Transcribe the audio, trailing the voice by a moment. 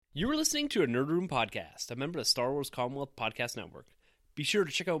You are listening to a Nerd Room podcast, a member of the Star Wars Commonwealth Podcast Network. Be sure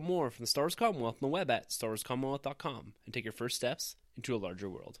to check out more from the Star Wars Commonwealth on the web at starwarscommonwealth.com and take your first steps into a larger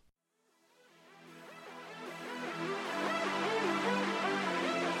world.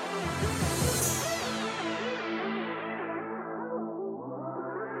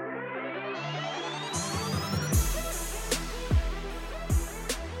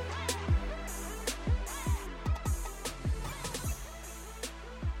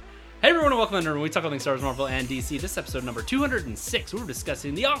 Hey everyone, and welcome to Nerd Room. We talk about things Star Wars, Marvel, and DC. This is episode number 206. We're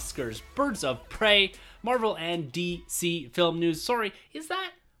discussing the Oscars, Birds of Prey, Marvel, and DC film news. Sorry, is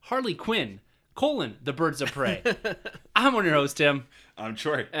that Harley Quinn, the Birds of Prey? I'm one of your hosts, Tim. I'm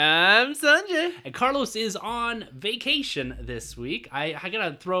Troy. I'm Sanjay. And Carlos is on vacation this week. I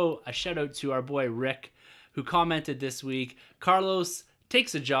gotta throw a shout out to our boy Rick, who commented this week. Carlos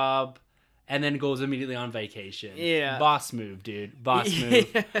takes a job and then goes immediately on vacation. Yeah. Boss move, dude. Boss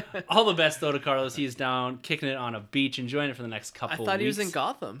move. All the best, though, to Carlos. He's down, kicking it on a beach, enjoying it for the next couple I of thought weeks. he was in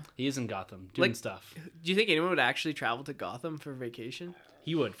Gotham. He is in Gotham, doing stuff. Do you think anyone would actually travel to Gotham for vacation?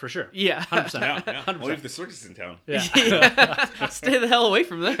 He would, for sure. Yeah. 100%. Yeah. 100%. Well, if the circus is in town. Yeah. Stay the hell away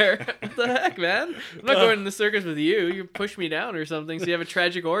from there. What the heck, man? I'm not going to the circus with you. You push me down or something, so you have a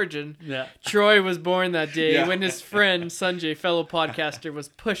tragic origin. Yeah. Troy was born that day Yeah. when his friend, Sanjay, fellow podcaster, was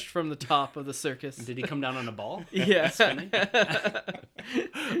pushed from the top of the circus. Did he come down on a ball? Yeah. Spinning?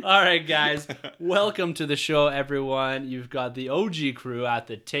 All right, guys. Welcome to the show, everyone. You've got the OG crew at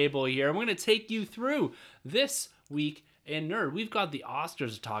the table here. I'm going to take you through this week in Nerd. We've got the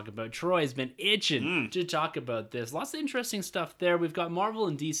Oscars to talk about. Troy's been itching to talk about this. Lots of interesting stuff there. We've got Marvel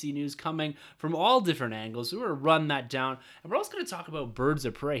and DC news coming from all different angles. So we're going to run that down. And we're also going to talk about Birds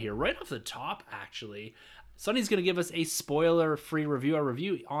of Prey here, right off the top, actually. Sonny's going to give us a spoiler-free review. Our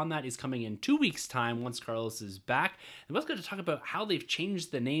review on that is coming in 2 weeks' time once Carlos is back. And we're also going to talk about how they've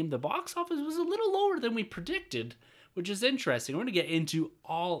changed the name. The box office was a little lower than we predicted, which is interesting. We're going to get into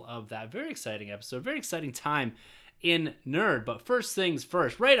all of that. Very exciting episode. Very exciting time in Nerd. But first things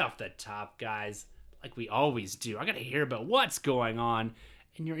first, right off the top, guys, like we always do, I got to hear about what's going on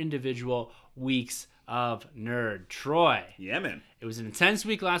in your individual weeks of Nerd. Troy. Yeah, man. It was an intense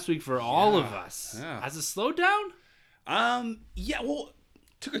week last week for all of us. Yeah. Has it slowed down? Yeah, well,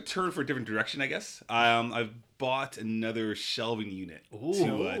 took a turn for a different direction, I guess. I've bought another shelving unit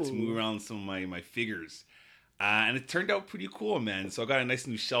to move around some of my figures. And it turned out pretty cool, man. So I got a nice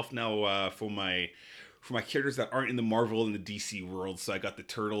new shelf now for my characters that aren't in the Marvel and the DC world. So I got the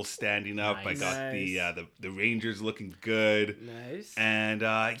Turtles standing up. Nice. I got the Rangers looking good. Nice. And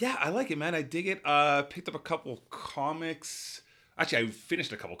yeah, I like it, man. I dig it. Picked up a couple comics. Actually, I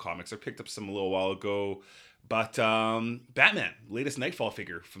finished a couple comics. I picked up some a little while ago. But Batman, latest Nightfall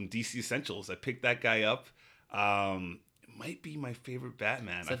figure from DC Essentials. I picked that guy up. It might be my favorite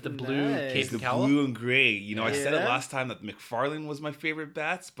Batman. Is that the blue Nice. cape It's and the cowl? blue and gray. You know, I said it Yeah. last time that McFarlane was my favorite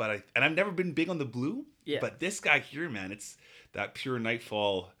Bats, but I've never been big on the blue. Yeah. But this guy here, man, it's that pure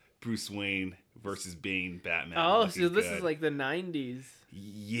Nightfall Bruce Wayne versus Bane Batman. Oh, looking so this good. is like the 90s.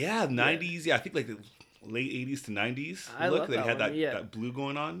 Yeah, 90s. Yeah, I think like the late 80s to 90s. I look love that that had one, yeah. that blue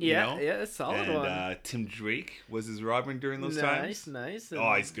going on. Yeah, you know? yeah, it's a solid and, one. Tim Drake was his Robin during those Nice, times. nice.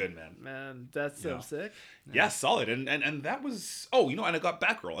 Oh, he's good, man. Man, that's so Yeah. sick. Yeah, solid. And that was and I got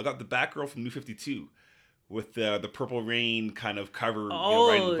Batgirl. I got the Batgirl from New 52 with the Purple Rain kind of cover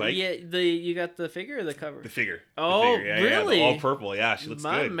riding the Oh, bike. yeah, you got the figure or the cover? The figure. Oh, the figure. Yeah, really? the all purple. Yeah, she looks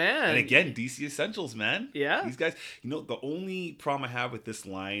My good. man. And again, DC Essentials, man. Yeah? These guys, the only problem I have with this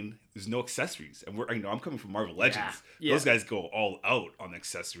line is no accessories. And I'm coming from Marvel Legends. Yeah. Those guys go all out on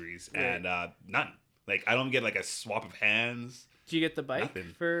accessories Right. and none. Like I don't get like a swap of hands. Did you get the bike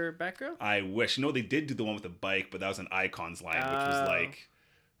Nothing. for Batgirl? I wish. They did do the one with the bike, but that was an Icons line, which was Oh. like,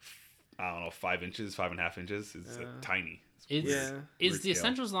 I don't know, 5 inches, 5.5 inches. It's tiny. Is Yeah. is Weird the scale.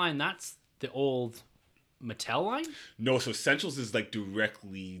 Essentials line, that's the old Mattel line? No, so Essentials is like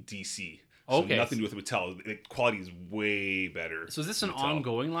directly DC. So Okay. nothing to do with Mattel. The quality is way better. So is this an than Mattel.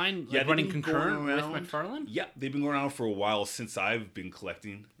 ongoing line? Yeah, Like they've running been concurrent going with around. McFarlane? Yeah, they've been going around for a while since I've been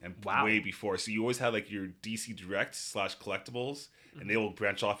collecting and Wow. way before. So you always have like your DC Direct / collectibles, and they will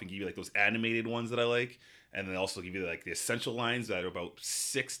branch off and give you like those animated ones that I like, and then also give you like the essential lines that are about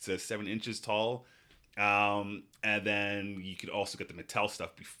 6 to 7 inches tall. And then you could also get the Mattel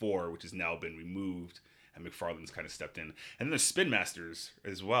stuff before, which has now been removed, and McFarlane's kind of stepped in. And then there's Spin Masters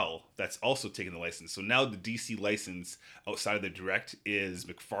as well. That's also taken the license. So now the DC license outside of the Direct is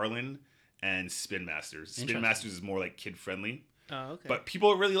McFarlane and Spin Masters. Spin Interesting. Masters is more like kid friendly. Oh, okay. But people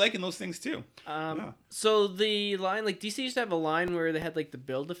are really liking those things too. Yeah. So the line, like DC used to have a line where they had like the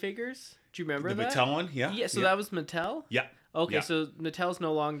Build-A-Figures. Do you remember The that? Mattel one, yeah. Yeah, so yeah. that was Mattel? Yeah. Okay, Yeah. so Mattel's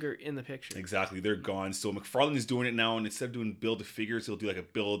no longer in the picture. Exactly, they're gone. So McFarlane is doing it now, and instead of doing build-a-figures, he'll do like a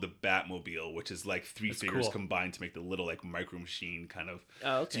build-a-Batmobile, which is like 3 That's figures cool. combined to make the little like micro machine kind of. Oh, So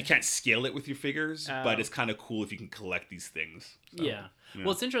okay. you can't scale it with your figures, Oh. but it's kind of cool if you can collect these things. So, Yeah.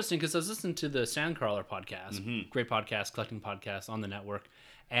 Well, it's interesting because I was listening to the Sandcrawler podcast, great podcast, collecting podcast on the network,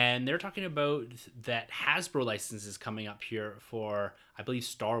 and they're talking about that Hasbro license is coming up here for, I believe,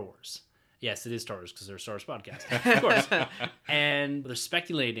 Star Wars. Yes, it is Star Wars because they're a Star Wars podcast, of course. And they're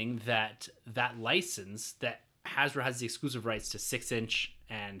speculating that that license, that Hasbro has the exclusive rights to 6-inch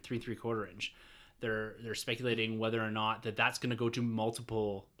and 3/3 inch. They're speculating whether or not that's going to go to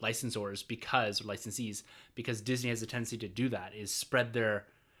multiple licensors or licensees, because Disney has a tendency to do that, is spread their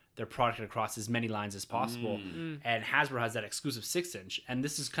product across as many lines as possible. And Hasbro has that exclusive 6-inch. And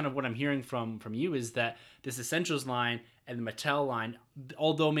this is kind of what I'm hearing from you, is that this Essentials line and the Mattel line,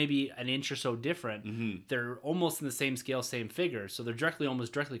 although maybe an inch or so different, they're almost in the same scale, same figure. So they're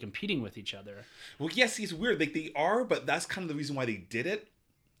almost directly competing with each other. Well, yes, it's weird. Like they are, but that's kind of the reason why they did it,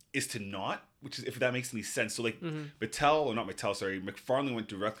 is to not, which is, if that makes any sense. So like McFarlane went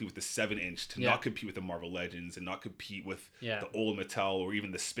directly with the 7-inch to not compete with the Marvel Legends and not compete with the old Mattel or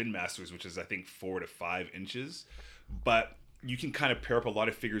even the Spin Masters, which is I think 4 to 5 inches. But you can kind of pair up a lot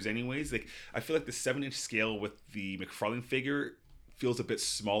of figures anyways. Like I feel like the 7-inch scale with the McFarlane figure feels a bit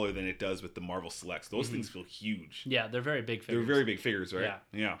smaller than it does with the Marvel Selects. Those things feel huge. Yeah, they're very big figures. They're very big figures, right?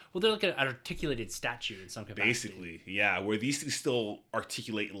 Yeah. Well, they're like an articulated statue in some capacity. Basically, yeah. Where these things still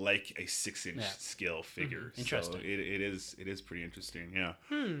articulate like a 6-inch scale figure. Interesting. So it is pretty interesting. Yeah.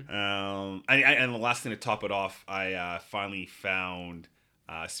 And the last thing to top it off, I finally found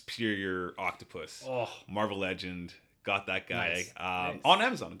Superior Octopus. Oh. Marvel Legend. Got that guy Nice. on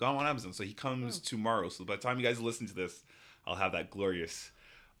Amazon. Got him on Amazon. So he comes tomorrow. So by the time you guys listen to this, I'll have that glorious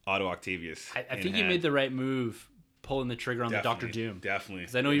Otto Octavius. I think you made the right move pulling the trigger on the Doctor Definitely, Doom. Definitely.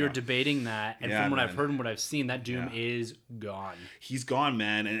 Because I know you were debating that, and Yeah, from what I've man. heard and what I've seen, that Doom is gone. He's gone,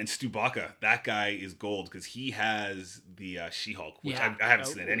 man. And Stu Baca, that guy is gold because he has the She-Hulk, which Yeah. I haven't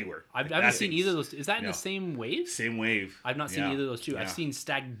seen it anywhere. I Like, haven't that seen thing's- either of those. Is that in Yeah. the same wave? Same wave. I've not seen Yeah. either of those two. Yeah. I've seen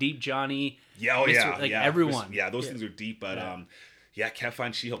Stack Deep Johnny. Yeah, oh yeah, Like yeah. everyone. Yeah, those things are deep, but can't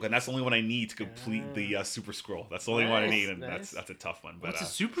find She-Hulk, and that's the only one I need to complete the Super Scroll. That's the only one I Nice, need, and nice. that's a tough one. But What's a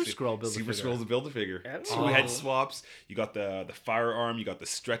Super Scroll Build-A-Figure? Super Scroll is a Build-A-Figure. Oh. 2 head swaps. You got the firearm, you got the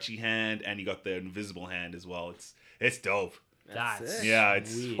stretchy hand, and you got the invisible hand as well. It's dope. That's sick. Yeah,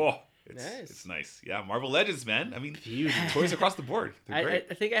 it's sweet. Nice. it's nice. Yeah, Marvel Legends, man. I mean, Beauty. toys across the board. They're great.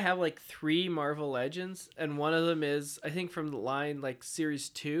 I think I have like 3 Marvel Legends, and one of them is, I think, from the line like Series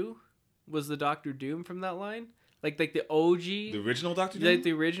 2 was the Doctor Doom from that line. Like the OG, The original Doctor Doom? like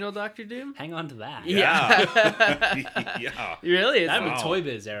the original Doctor Doom. Hang on to that. Yeah. Yeah. Really? That'd Wow. be Toy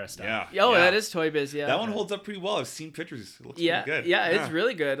Biz era stuff. Yeah. Oh, yeah. that is Toy Biz. Yeah. That one holds up pretty well. I've seen pictures. It looks Yeah, pretty good. yeah, it's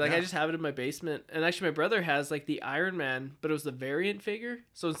really good. Like Yeah. I just have it in my basement, and actually my brother has like the Iron Man, but it was the variant figure.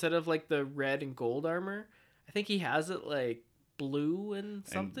 So instead of like the red and gold armor, I think he has it like blue and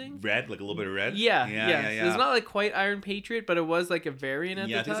something. And red, like a little bit of red. Yeah. yeah. It's not like quite Iron Patriot, but it was like a variant at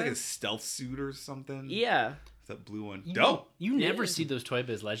Yeah, I the think time. it's like a stealth suit or something. Yeah. That blue one. You, Dope. You never Yeah. see those Toy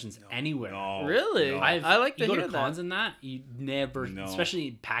Biz Legends anywhere. No, Really? no. I like to you go hear to that. cons and that, you never, No.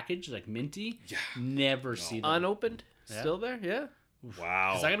 especially packaged like minty, Yeah. never see them. Unopened, Yeah. still there. Yeah.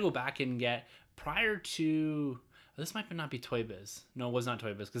 Wow. Because I gotta go back and get, prior to, this might not be Toy Biz. No, it was not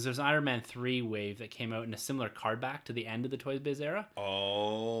Toy Biz, because there's an Iron Man 3 wave that came out in a similar card back to the end of the Toy Biz era.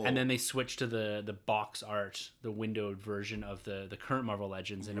 Oh. And then they switched to the box art, the windowed version of the current Marvel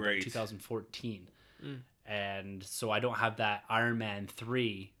Legends in about Right. 2014. And so I don't have that Iron Man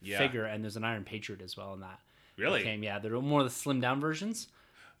 3 Yeah. figure, and there's an Iron Patriot as well in that. Really? Came, yeah, they're more of the slimmed down versions.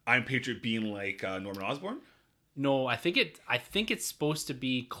 Iron Patriot being like Norman Osborn? No, I think it's supposed to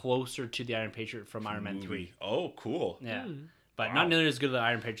be closer to the Iron Patriot from Iron Man 3. Oh, cool. Yeah. But Wow. not nearly as good as the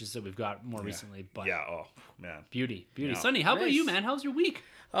Iron Patriots that we've got more recently. But Yeah. Oh, man. beauty. Yeah. Sonny, how about Nice. you, man? How's your week?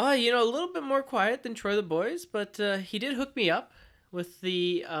 Oh, you know, a little bit more quiet than Troy the Boys, but he did hook me up with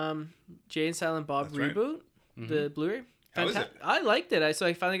the Jay and Silent Bob That's right. reboot, the Blu-ray. How is it? I liked it. So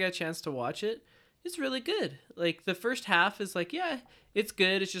I finally got a chance to watch it. It's really good. Like the first half is like, yeah, it's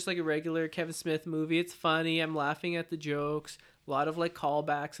good. It's just like a regular Kevin Smith movie. It's funny. I'm laughing at the jokes. A lot of like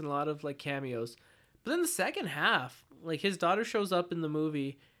callbacks and a lot of like cameos. But then the second half, like his daughter shows up in the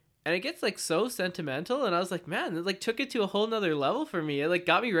movie and it gets like so sentimental, and I was like, man, it like took it to a whole nother level for me. It like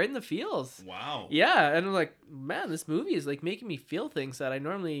got me right in the feels. Wow. Yeah, and I'm like, man, this movie is like making me feel things that I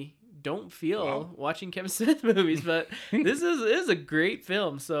normally don't feel Wow. watching Kevin Smith movies, but this is a great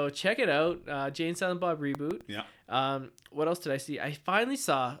film. So check it out. Jay and Silent Bob reboot. Yeah. What else did I see? I finally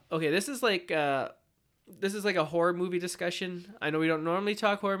saw. Okay, this is like this is like a horror movie discussion. I know we don't normally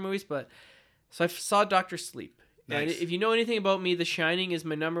talk horror movies, but so I saw Dr. Sleep. And Nice. if you know anything about me, The Shining is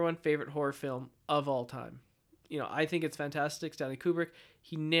my number one favorite horror film of all time. You know, I think it's fantastic. Stanley Kubrick,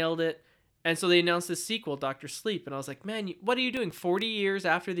 he nailed it. And so they announced this sequel, Dr. Sleep. And I was like, man, what are you doing? 40 years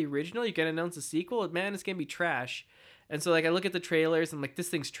after the original, you can announce a sequel? Man, it's going to be trash. And so, like, I look at the trailers and I'm like, this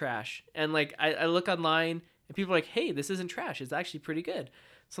thing's trash. And, like, I look online and people are like, hey, this isn't trash. It's actually pretty good.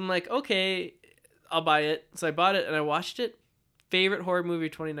 So I'm like, okay, I'll buy it. So I bought it and I watched it. Favorite horror movie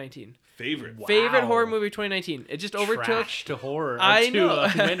of 2019. Favorite. Wow. Favorite horror movie of 2019. It just overtook. Trash to horror. I to know.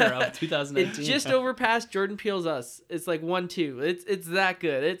 winner of 2019. It just overpassed Jordan Peele's Us. It's like 1-2. It's that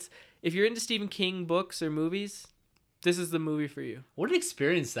good. It's if you're into Stephen King books or movies, this is the movie for you. What an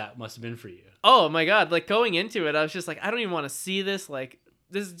experience that must have been for you. Oh my god! Like going into it, I was just like, I don't even want to see this. Like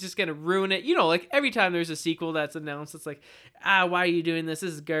this is just gonna ruin it. You know, like every time there's a sequel that's announced, it's like, why are you doing this?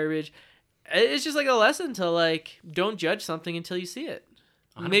 This is garbage. It's just like a lesson to like don't judge something until you see it.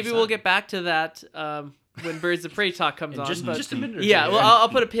 100%. Maybe we'll get back to that when Birds of Prey talk comes on. Just a minute or Yeah, two. well, I'll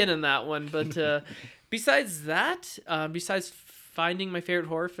put a pin in that one. But besides that, besides finding my favorite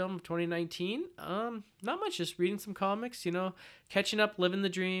horror film of 2019, not much. Just reading some comics, you know, catching up, living the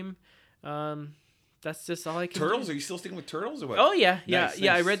dream. That's just all I can Turtles? do. Are you still sticking with Turtles or what? Oh, yeah. Nice, I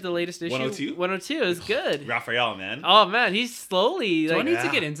nice. read the latest issue. 102? 102 is good. Raphael, man. Oh, man. He's slowly. Do I Like, need Yeah. to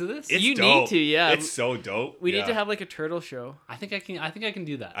get into this? It's you dope. need to, yeah. It's so dope. we need Yeah. to have like a turtle show. I think I can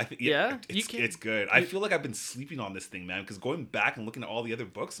do that. I think Yeah, you it's, can- it's good. I feel like I've been sleeping on this thing, man, because going back and looking at all the other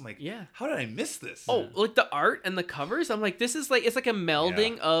books, I'm like, Yeah. how did I miss this? Oh, like the art and the covers. I'm like, this is like, it's like a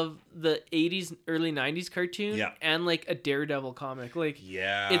melding of the 80s, early 90s cartoon Yeah. and like a Daredevil comic. Like,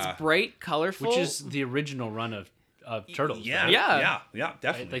 yeah. it's bright, colorful. Which is the original run of Turtles. Yeah, right? Yeah. yeah,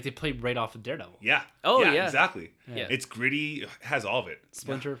 definitely. Right? Like they played right off of Daredevil. yeah. Oh, yeah. Exactly. Yeah. It's gritty, has all of it.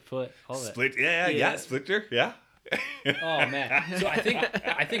 Splinter, Foot, all of it. Split, yeah, Yeah. Splinter, yeah. Oh man! So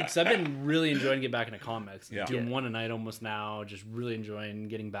I think so. I've been really enjoying getting back into comics. Yeah. Doing one a night almost now. Just really enjoying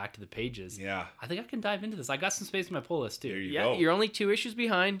getting back to the pages. Yeah. I think I can dive into this. I got some space in my pull list There too. you yeah, go. you're only 2 issues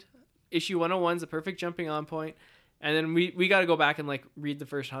behind. Issue 101's a perfect jumping on point. And then we got to go back and like read the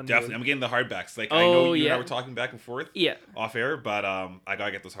first 100. Definitely. I'm getting the hardbacks. Like, I know you and yeah. I were talking back and forth Yeah. off air, but I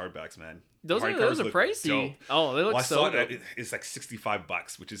gotta get those hardbacks, man. Those The are hardcovers look pricey. dope. Oh, they look Well, I so saw dope. it's like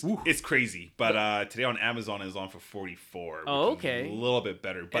 $65, which is it's crazy. But today on Amazon is on for $44. Which Oh, is okay. a little bit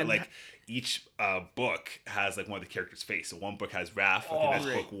better. But And like each book has like one of the characters' face. So one book has Raph, like that's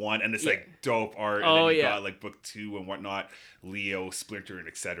great. book 1, and it's Yeah. like dope art. And Oh, then you yeah. got like book 2 and whatnot, Leo, Splinter, and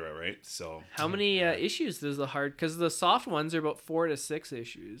etc. Right? So How many issues does the hard? Because the soft ones are about 4 to 6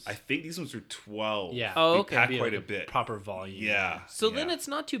 issues. I think these ones are 12. Yeah. Oh, They okay. pack Be quite a like bit. Proper volume. Yeah. So yeah. then it's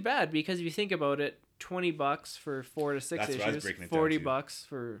not too bad because if you think about it, $20 for 4 to 6 That's what I was issues, breaking it down $40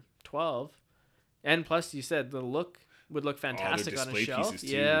 for 12, and plus you said the look would look Oh, they're fantastic on a display shelf. pieces,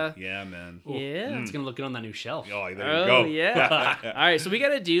 too. Yeah, Yeah, man. yeah. It's gonna look good on that new shelf. Oh, there you Oh go. yeah. All right, so we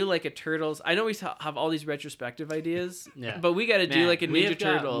gotta do like a Turtles. I know we have all these retrospective ideas, Yeah. but we gotta do Man, like a we Ninja have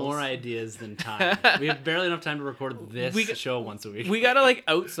got Turtles. more ideas than time. We have barely enough time to record this We- show once a week. We gotta like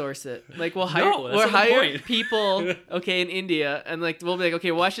outsource it. Like we'll hire No, that's we'll not the hire point. people, okay, in India, and like we'll be like,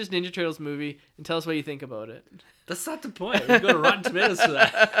 okay, watch this Ninja Turtles movie and tell us what you think about it. That's not the point. We go to Rotten Tomatoes for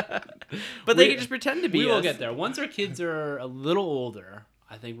that. But they We- can just pretend to be. We will us. get there. Once our kids are a little older,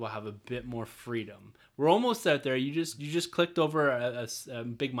 I think we'll have a bit more freedom. We're almost out there. You just clicked over a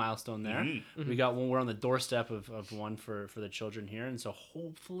big milestone there. Mm-hmm. We got one. We're on the doorstep of one for the children here, and so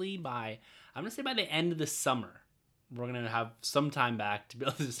hopefully I'm gonna say by the end of the summer, we're gonna have some time back to be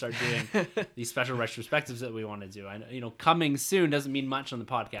able to start doing these special retrospectives that we want to do. I know, coming soon doesn't mean much on the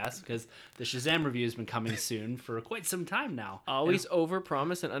podcast because the Shazam review has been coming soon for quite some time now. Always over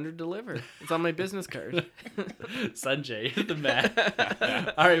promise and under deliver. It's on my business card. Sanjay, you're the man.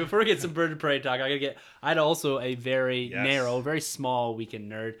 All right, before we get some Bird of Prey talk, I had also a very narrow, very small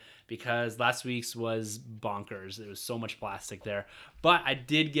weekend nerd because last week's was bonkers. There was so much plastic there. But I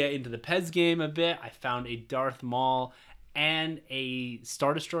did get into the Pez game a bit. I found a Darth Maul and a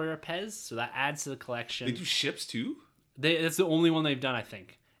Star Destroyer Pez, so that adds to the collection. They do ships too? That's the only one they've done, I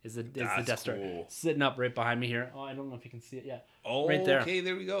think. Is the That's Death Star cool. sitting up right behind me here? Oh, I don't know if you can see it. Yeah. Oh, Right there. okay,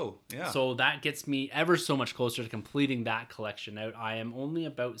 there we go. Yeah. So that gets me ever so much closer to completing that collection out. I am only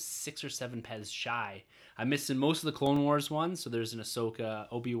about 6 or 7 Pez shy. I'm missing most of the Clone Wars ones. So there's an Ahsoka,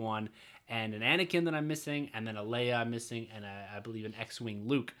 Obi-Wan, and an Anakin that I'm missing, and then a Leia I'm missing, and I believe an X-Wing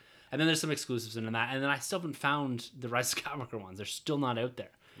Luke. And then there's some exclusives in that. And then I still haven't found the Rise of Skywalker ones. They're still not out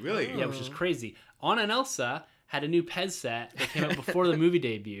there. Really? Yeah, which is crazy. Anna and Elsa had a new Pez set that came out before the movie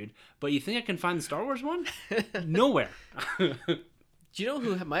debuted. But you think I can find the Star Wars one? Nowhere. Do you know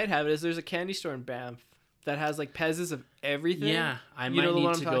who might have it? Is there's a candy store in Banff that has like Pez's of everything. Yeah, I You might know the one need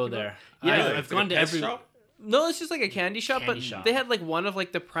I'm to go talking there. about? Yeah. I've Really? It's like gone a to pet every. shop? No, it's just like a candy shop, Candy but shop. they had like one of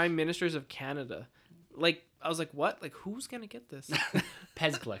like the prime ministers of Canada. Like I was like, what? Like who's gonna get this?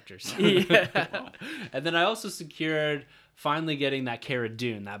 Pez collectors. Yeah. And then I also secured finally getting that Cara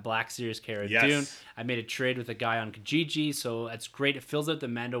Dune, that Black Series Cara Yes. Dune. I made a trade with a guy on Kijiji, so that's great. It fills out the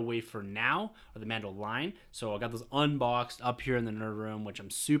Mando wave for now, or the Mando line. So I got those unboxed up here in the nerd room, which I'm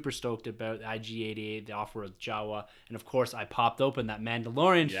super stoked about. The IG-88, the offer with Jawa, and of course I popped open that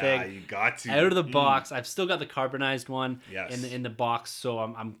Mandalorian Yeah, fig you got to. out of the box. I've still got the carbonized one Yes. in the box, so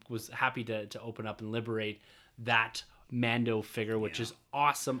I'm was happy to open up and liberate that Mando figure, which is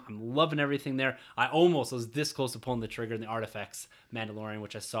awesome. I'm loving everything there. I was this close to pulling the trigger in the Artifacts Mandalorian,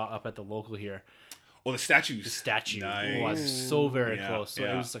 which I saw up at the local here. Oh, the statues. The statue Nice. was so very Yeah, close. So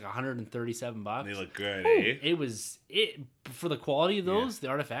yeah. it was like $137. They look good, eh? It was for the quality of those, the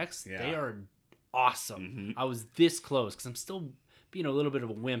Artifacts, Yeah. they are awesome. I was this close because I'm still being a little bit of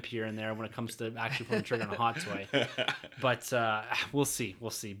a wimp here and there when it comes to actually pulling the trigger on a hot toy. But we'll see.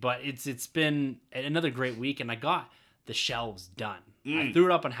 But it's been another great week, and I got the shelves done. I threw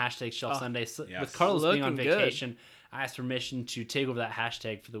it up on hashtag Shelf Sunday. So yes. with Carlos being on Looking good. vacation, I asked permission to take over that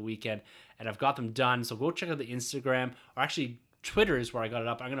hashtag for the weekend, and I've got them done. So go check out the Instagram, or actually Twitter is where I got it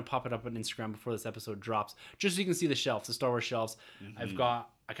up. I'm going to pop it up on Instagram before this episode drops, just so you can see the shelves, the Star Wars shelves. I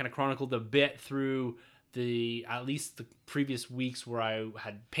kind of chronicled a bit through at least the previous weeks where I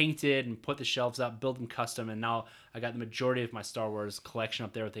had painted and put the shelves up, built them custom, and now I got the majority of my Star Wars collection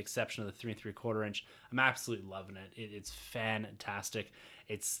up there with the exception of the 3 3/4 inch. I'm absolutely loving it. It's fantastic.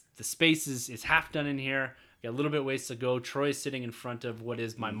 The space is half done in here. Got a little bit ways to go. Troy's sitting in front of what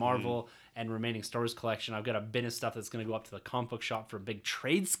is my Marvel and remaining Star Wars collection. I've got a bin of stuff that's going to go up to the comic book shop for a big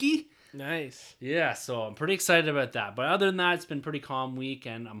trade ski. Nice. Yeah, so I'm pretty excited about that. But other than that, it's been a pretty calm week,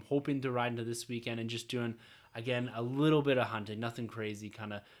 and I'm hoping to ride into this weekend and just doing, again, a little bit of hunting. Nothing crazy,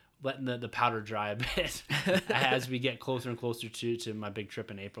 kind of letting the powder dry a bit as we get closer and closer to my big trip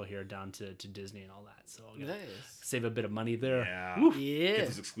in April here down to Disney and all that. So I'm gonna save a bit of money there. Yeah. Woof. Yeah. Get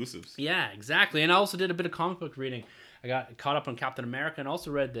those exclusives. Yeah, exactly. And I also did a bit of comic book reading. I got caught up on Captain America and also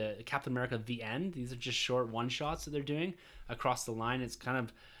read the Captain America The End. These are just short one-shots that they're doing across the line. It's kind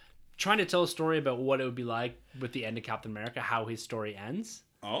of trying to tell a story about what it would be like with the end of Captain America, how his story ends.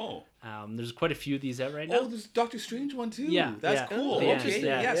 Oh. There's quite a few of these out right now. Oh, there's Doctor Strange one too. Yeah, That's yeah. cool. The Okay. end,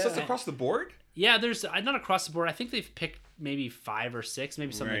 Yeah, yeah. so it's Yeah. across the board. Yeah, there's not across the board. I think they've picked maybe 5 or 6,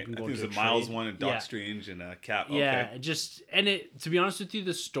 maybe something Right. can I go think into there's a a Miles trade. one, and Doc Strange, and Cap. Okay. Yeah, to be honest with you,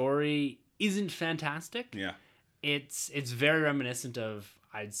 the story isn't fantastic. Yeah. It's very reminiscent of,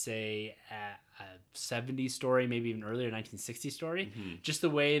 I'd say, a 70s story, maybe even earlier 1960s story. Just the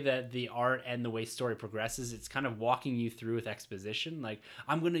way that the art and the way story progresses, it's kind of walking you through with exposition. Like,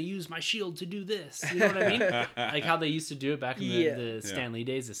 I'm going to use my shield to do this. You know what I mean? Like how they used to do it back in the Stan Lee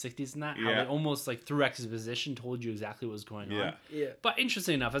days, the 60s and that. How Yeah. they almost like through exposition told you exactly what was going on. Yeah. But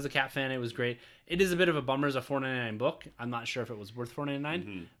interesting enough, as a Cap fan, it was great. It is a bit of a bummer as a $4.99 book. I'm not sure if it was worth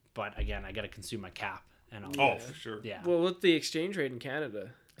 $4.99, but again, I got to consume my Cap. And I'll Oh, for sure. yeah. Well, with the exchange rate in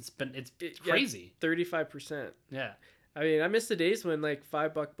Canada, It's crazy. 35%. Yeah. I mean, I miss the days when like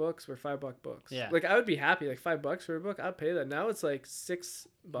 $5 books were $5 books. Yeah. Like I would be happy, like $5 for a book, I'd pay that. Now it's like $6.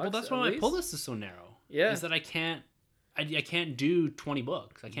 Well, that's at why my least. pull list is so narrow. Yeah. Is that I can't do 20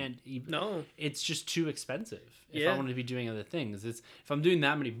 books. I can't even. No. It's just too expensive. If Yeah. I want to be doing other things, if I'm doing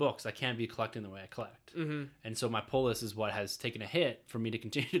that many books, I can't be collecting the way I collect. Mm-hmm. And so my pull list is what has taken a hit for me to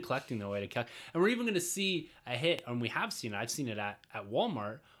continue collecting the way to collect. And we're even going to see a hit, and we have seen it. I've seen it at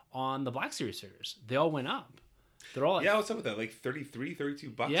Walmart on the Black Series figures. They all went up. They're all Yeah, what's up with that? Like $33,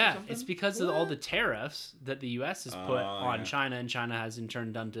 $32 or yeah, something? it's because of all the tariffs that the U.S. has put on yeah. China, and China has in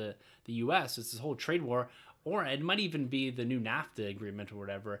turn done to the U.S. It's this whole trade war, or it might even be the new NAFTA agreement or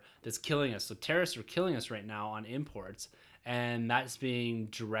whatever that's killing us. So tariffs are killing us right now on imports, and that's being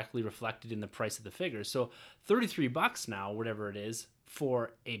directly reflected in the price of the figures. So $33 now, whatever it is,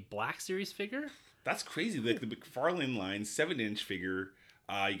 for a Black Series figure. That's crazy. Like the McFarlane line, 7-inch figure.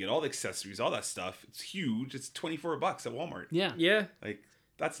 You get all the accessories, all that stuff. It's huge. It's $24 at Walmart. Yeah, Yeah. Like,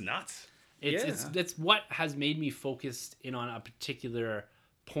 that's nuts. It's what has made me focused in on a particular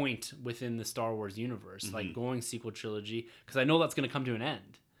point within the Star Wars universe, like going sequel trilogy, because I know that's going to come to an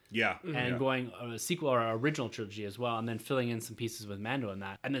end. Yeah. And going a sequel or original trilogy as well, and then filling in some pieces with Mando and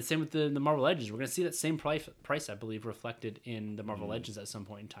that. And then same with the Marvel Legends. We're going to see that same price, I believe, reflected in the Marvel Legends at some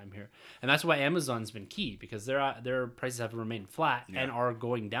point in time here. And that's why Amazon's been key, because their prices have remained flat and are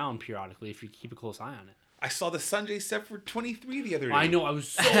going down periodically if you keep a close eye on it. I saw the Sanjay set for $23 the other day. I know, I was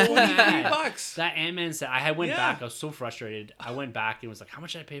so mad. $23. That Ant-Man set, I went back, I was so frustrated. I went back and was like, how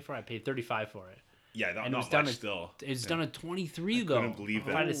much did I pay for it? I paid $35 for it. Yeah, And it was not down much to still. it was Yeah. down to 23 I though. couldn't believe If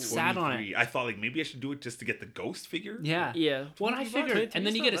that. I'd have sat on it. 23. I thought like maybe I should do it just to get the ghost figure. Yeah. Yeah. Well, and I 20 bucks, figured, 23 and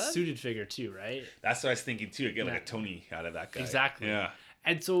then you is get a not bad. suited figure too, right? That's what I was thinking too. I get like Yeah. a Tony out of that guy. Exactly. Yeah.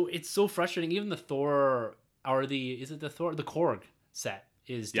 And so it's so frustrating. Even the Thor or the Korg set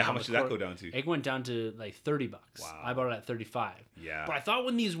is Yeah. down. How much The did that Korg- go down to? It went down to like $30. Wow. I bought it at 35. Yeah. But I thought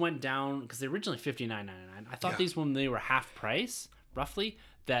when these went down, because they originally $59.99, I thought Yeah. these when they were half price, roughly,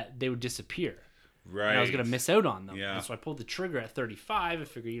 that they would disappear. Right. And I was gonna miss out on them. Yeah. And so I pulled the trigger at 35. I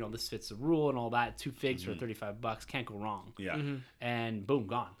figured, this fits the rule and all that. 2 figs for $35, can't go wrong. Yeah. Mm-hmm. And boom,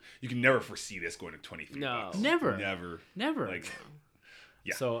 gone. You can never foresee this going to 23 No. bucks. Never. Never. Like,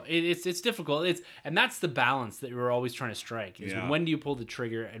 Yeah. So it's difficult. And that's the balance that we're always trying to strike. Is Yeah. when do you pull the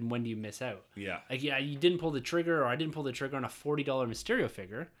trigger and when do you miss out? Yeah. Like, yeah, you didn't pull the trigger, or I didn't pull the trigger on a $40 Mysterio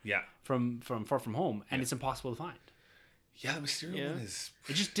figure Yeah. from Far From Home, and it's impossible to find. Yeah. The Mysterio Yeah. one is.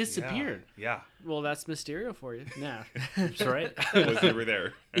 It just disappeared. Yeah. Well, that's Mysterio for you. Yeah, that's right. It was never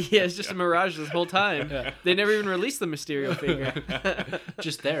there. Yeah, it's just a mirage this whole time. Yeah. They never even released the Mysterio figure.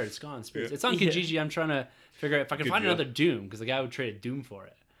 Just there, it's gone. It's on Yeah. Kijiji. I'm trying to figure out if I can Good find deal. another Doom, because the guy would trade Doom for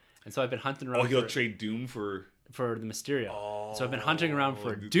it, and so I've been hunting around. Oh, he'll for, trade Doom for. for the Mysterio. Oh, So I've been hunting around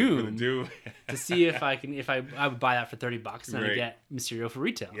for the Doom Doom. to see if I would buy that for $30 and then Right. I get Mysterio for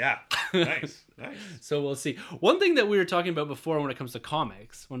retail. Yeah. Nice. Nice. So we'll see. One thing that we were talking about before when it comes to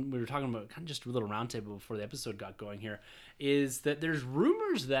comics, when we were talking about kind of just a little roundtable before the episode got going here, is that there's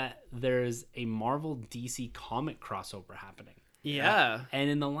rumors that there's a Marvel DC comic crossover happening. Yeah. And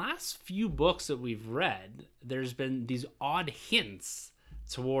in the last few books that we've read, there's been these odd hints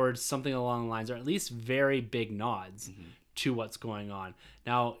towards something along the lines, or at least very big nods to what's going on.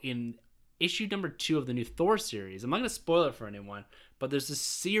 Now, in issue number 2 of the new Thor series, I'm not going to spoil it for anyone, but there's a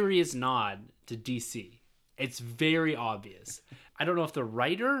serious nod to DC. It's very obvious. I don't know if the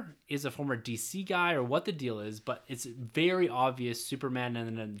writer is a former DC guy or what the deal is, but it's very obvious Superman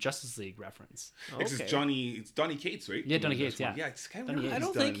and then a Justice League reference. It's Donny Cates, right? Yeah, Donny That's Cates, one. yeah. Yeah, it's kind Donny of Cates. I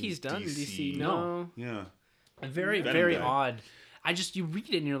don't think he's done DC. No. Yeah. Very, Venom very guy. odd. You read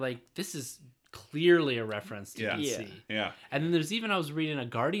it and you're like, this is clearly a reference to Yeah. DC. Yeah. And then I was reading a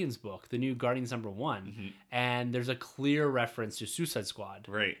Guardians book, the new Guardians #1, and there's a clear reference to Suicide Squad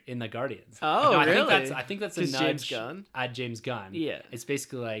Right. in the Guardians. Oh, Now, really? I think that's a 'Cause nudge James Gunn? at James Gunn. Yeah. It's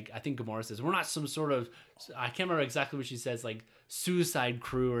basically like, I think Gamora says, we're not some sort of, I can't remember exactly what she says, like Suicide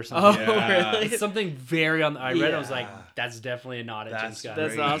Crew or something. Oh, Yeah. really? It's something very on the, I read it, I was like, Yeah. that's definitely a nod at That's James Gunn.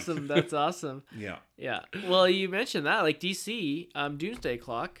 That's Great. awesome. That's awesome. Yeah. Yeah. Well, you mentioned that, like DC, Doomsday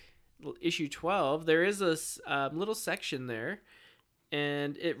Clock, issue 12. There is a little section there,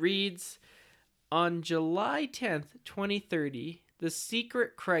 and it reads, on July 10th, 2030, the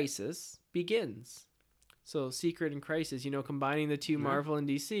Secret Crisis begins. So Secret and Crisis, combining the two, Marvel and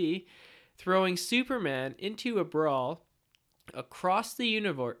DC, throwing Superman into a brawl across the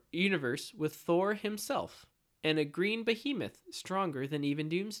universe with Thor himself and a green behemoth stronger than even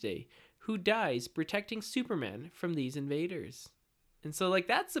Doomsday, who dies protecting Superman from these invaders. And so,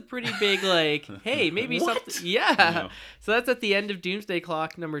 that's a pretty big, hey, maybe something. Yeah. Yeah. So that's at the end of Doomsday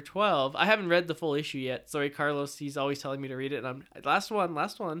Clock number 12. I haven't read the full issue yet. Sorry, Carlos. He's always telling me to read it. And I'm last one.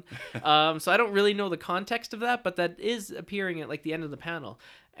 So I don't really know the context of that, but that is appearing at the end of the panel.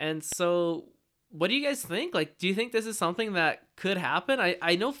 And so, what do you guys think? Do you think this is something that could happen?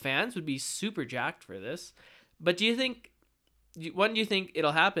 I know fans would be super jacked for this, but do you think, one, do you think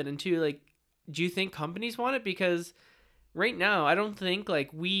it'll happen? And two, do you think companies want it? Because right now, I don't think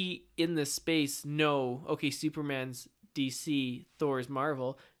we in this space know, okay, Superman's DC, Thor's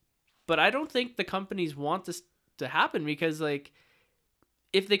Marvel, but I don't think the companies want this to happen because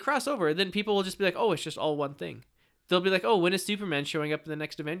if they cross over, then people will just be like, oh, it's just all one thing. They'll be like, oh, when is Superman showing up in the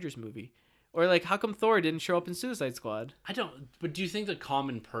next Avengers movie? Or how come Thor didn't show up in Suicide Squad? But do you think the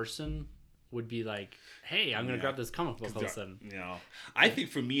common person would be like, hey, I'm going to grab this comic book all of a sudden? I think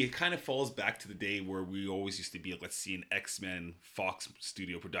for me, it kind of falls back to the day where we always used to be let's see an X-Men Fox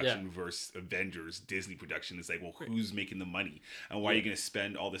studio production versus Avengers Disney production. It's like, well, who's making the money? And why are you going to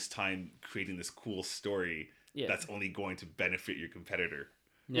spend all this time creating this cool story that's only going to benefit your competitor?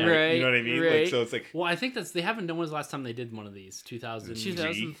 Yeah. Right. You know what I mean? Right. So it's like... Well, I think they haven't done. When was the last time they did one of these?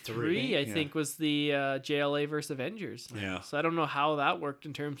 2003, I Yeah. think, was the JLA versus Avengers. Yeah. So I don't know how that worked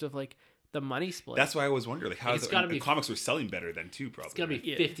in terms of the money split. That's why I always wonder, how It's gotta the be- comics were selling better then too, probably. It's got to be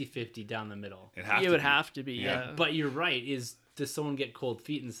Yeah. 50-50 down the middle. It It would have to be, Yeah. yeah. But you're right. Does someone get cold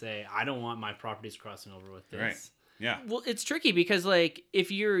feet and say, I don't want my properties crossing over with this? Right. Yeah. Well, it's tricky because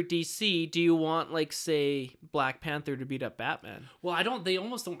if you're DC, do you want say Black Panther to beat up Batman? Well, they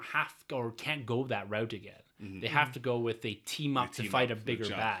almost don't have or can't go that route again. They have to go with they team up to fight a bigger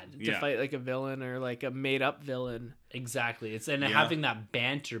bad. To fight like a villain or like a made up villain. Exactly. It's having that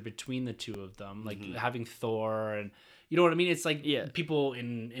banter between the two of them, like having Thor and you know what I mean? It's like people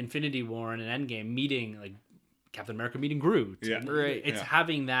in Infinity War and an Endgame meeting like Captain America meeting Groot. Yeah. Right. It's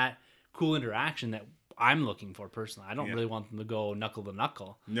having that cool interaction that I'm looking for personally. I don't really want them to go knuckle to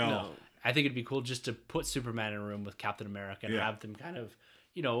knuckle. No. I think it'd be cool just to put Superman in a room with Captain America and have them kind of,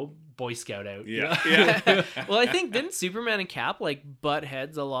 you know, Boy Scout out. Yeah. You know? Yeah. Well, I think didn't Superman and Cap like butt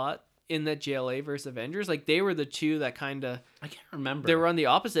heads a lot in that JLA versus Avengers? Like they were the two that kind of I can't remember. they were on the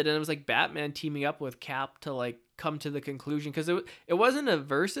opposite, and it was like Batman teaming up with Cap to like come to the conclusion because it wasn't a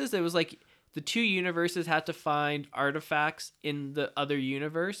versus. It was like the two universes had to find artifacts in the other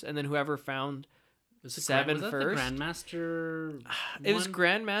universe, and then whoever found was it seven was that first. the Grandmaster. It was one?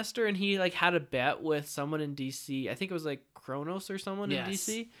 Grandmaster, and he like had a bet with someone in DC. I think it was like Kronos or someone in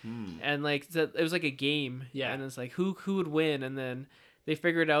DC, and like it was like a game. Yeah, and it's like who would win, and then they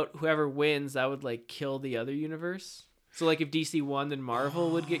figured out whoever wins that would like kill the other universe. So like if DC won, then Marvel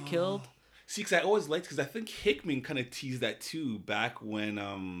would get killed. See, because I always liked because I think Hickman kind of teased that too back when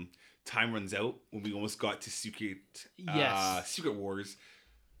Time Runs Out, when we almost got to Secret Wars.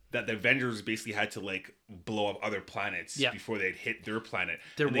 That the Avengers basically had to like blow up other planets before they'd hit their planet.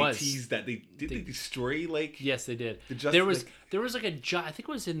 They teased that they destroy like yes they did. The there was like I think it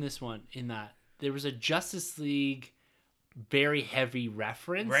was in this one there was a Justice League very heavy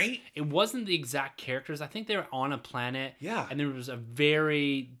reference. Right? It wasn't the exact characters. I think they were on a planet. Yeah. And there was a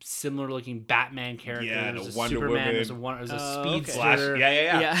very similar looking Batman character. Yeah, there was a Wonder Superman. Woman. There was a speedster. Flash.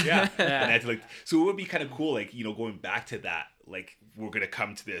 Yeah. Yeah. And that's like so it would be kind of cool, like, you know, going back to that, like we're gonna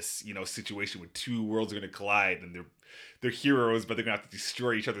come to this, you know, situation where two worlds are gonna collide and they're heroes, but they're gonna have to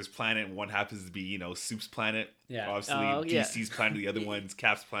destroy each other's planet. And one happens to be, you know, Soup's planet. Yeah. Obviously, DC's planet. The other one's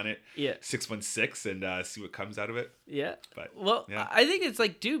Cap's planet. Yeah. 616, and see what comes out of it. Yeah. But well, I think it's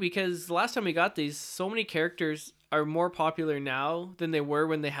like because the last time we got these, so many characters are more popular now than they were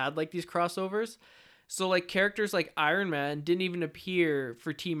when they had like these crossovers. So like characters like Iron Man didn't even appear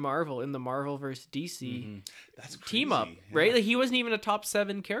for Team Marvel in the Marvel versus DC That's crazy. team up, right? Like he wasn't even a top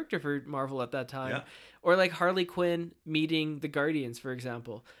 7 character for Marvel at that time. Yeah. Or like Harley Quinn meeting the Guardians, for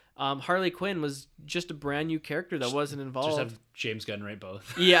example. Harley Quinn was just a brand new character that wasn't involved. Just have James Gunn write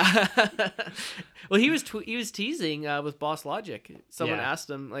both. Yeah. Well, he was teasing with Boss Logic. Someone asked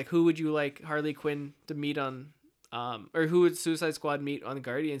him like, who would you like Harley Quinn to meet on, or who would Suicide Squad meet on the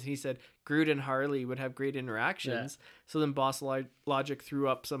Guardians? And he said Groot and Harley would have great interactions. Yeah. So then Boss Logic threw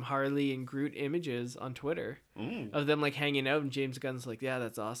up some Harley and Groot images on Twitter of them like hanging out, and James Gunn's like, yeah,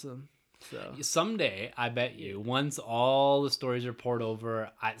 that's awesome. So someday, I bet you, once all the stories are poured over,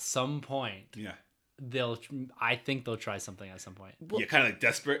 at some point, I think they'll try something at some point. Yeah, kind of like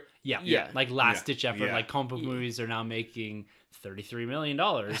desperate. Yeah. Like last ditch effort. Like comic book movies are now making $33 million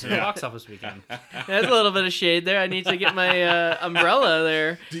in the box office weekend. That's a little bit of shade there. I need to get my umbrella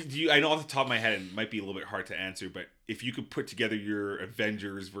there. Do you? I know off the top of my head, it might be a little bit hard to answer, but if you could put together your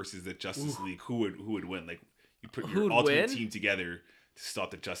Avengers versus the Justice League, who would win? Like you put your ultimate team together to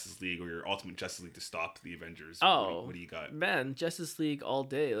stop the Justice League, or your ultimate Justice League to stop the Avengers. What do you got? Man, Justice League all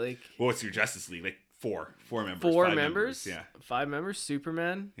day. Like, well, what's your Justice League? Like four members. 4 members? Yeah. 5 members.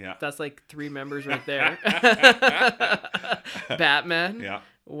 Superman. Yeah. That's like 3 members right there. Batman. Yeah.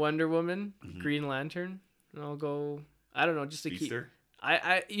 Wonder Woman. Green Lantern. And I'll go. I don't know, just to Beaster? keep.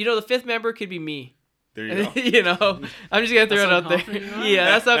 I the 5th member could be me. There you go. You know, I'm just gonna throw it out there. Yeah,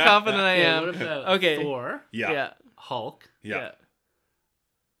 that's how confident I am. What about Thor? Yeah. Hulk. Yeah.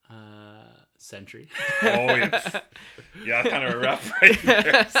 Sentry. Oh yeah. Yeah, kind of a rough right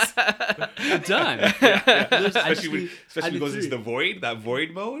there. Done. Especially when he goes into the void, that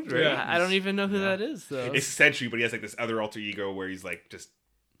void mode, right? Yeah, I don't even know who that is though. It's Sentry, but he has like this other alter ego where he's like just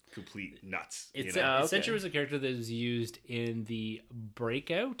complete nuts. Sentry was a character that was used in the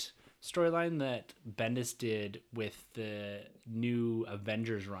Breakout storyline that Bendis did with the new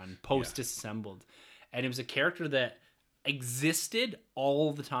Avengers run, post Disassembled. And it was a character that existed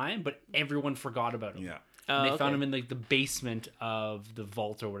all the time, but everyone forgot about him. Yeah. And they found him in like the basement of the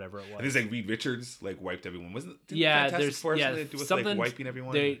vault or whatever it was. And there's like Reed Richards like wiped everyone, wasn't it? There's something to do with like wiping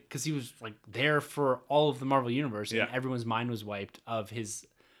everyone. Because he was like there for all of the Marvel universe, and everyone's mind was wiped of his,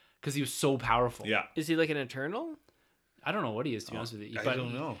 because he was so powerful. Yeah. Is he like an Eternal? I don't know what he is, to be honest with you. I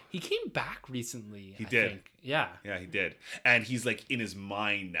don't know. He came back recently. He did. Think. Yeah. Yeah, he did. And he's like in his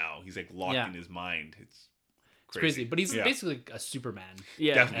mind now. He's like locked in his mind. It's crazy. But he's basically a Superman.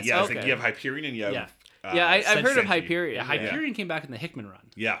 Yeah, definitely. Yeah, it's like you have Hyperion and you have. I've heard of Hyperion. Yeah, Hyperion came back in the Hickman run.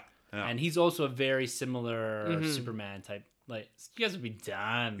 Yeah. And he's also a very similar Superman type. Like, you guys would be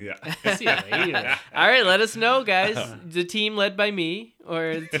done. Yeah. See you later. All right, let us know, guys. The team led by me,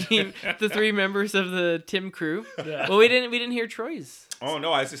 or the 3 members of the Tim crew. Yeah. Well, we didn't hear Troy's. Oh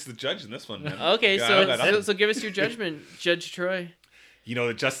no, I was just the judge in this one, man. Okay, Yeah, I don't got so nothing. so give us your judgment, Judge Troy. You know,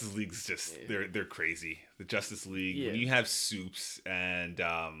 the Justice League's just they're crazy. The Justice League, Yeah. when you have Supes and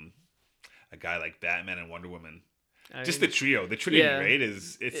a guy like Batman and Wonder Woman, just the trio, the Trinity, yeah. right?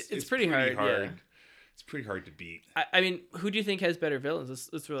 It's pretty hard, yeah. It's pretty hard to beat. I mean, who do you think has better villains?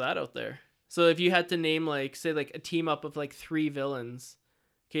 Let's throw that out there. So if you had to name, like, say, like a team up of like 3 villains,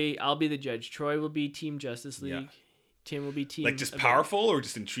 okay, I'll be the judge. Troy will be Team Justice League. Yeah. Tim will be Team. Like just Avengers. powerful or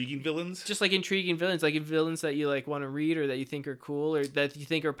just intriguing villains? Just like intriguing villains, like villains that you like want to read or that you think are cool or that you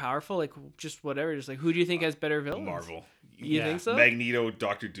think are powerful, like just whatever. Just like, who do you think has better villains? Marvel. You Yeah. think so? Magneto,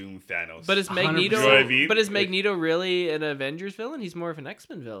 Doctor Doom, Thanos. But is 100%. Magneto? You know what I mean? But is Magneto really an Avengers villain? He's more of an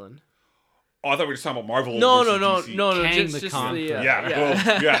X-Men villain. Oh, I thought we were just talking about Marvel. No, versus DC. Kang just the just Conqueror.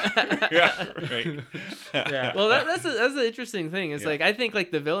 the Yeah. Right. yeah. Well, that's an interesting thing. It's Yeah. like I think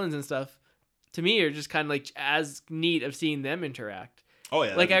like the villains and stuff to me are just kind of like as neat of seeing them interact. Oh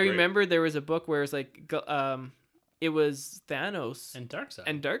yeah. Like I that'd be great. remember there was a book where it's like it was Thanos And Darkseid.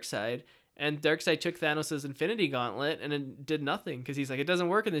 and Darkseid. And Darkseid took Thanos' Infinity Gauntlet and it did nothing because he's like, it doesn't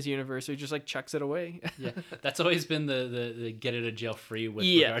work in this universe, so he just like chucks it away. Yeah, that's always been the get out of jail free with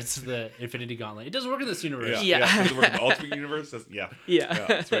Yeah. regards to the Infinity Gauntlet. It doesn't work in this universe. Yeah. Does it work in the Ultimate Universe? Yeah. Yeah.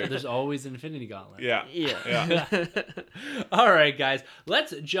 That's right. There's always an Infinity Gauntlet. Yeah. Yeah. All right, guys,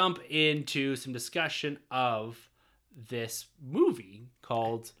 let's jump into some discussion of this movie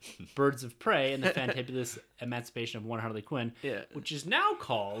called Birds of Prey and the Fantabulous Emancipation of One Harley Quinn, Yeah. which is now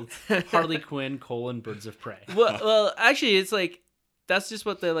called Harley Quinn: Birds of Prey. Well, actually, it's like that's just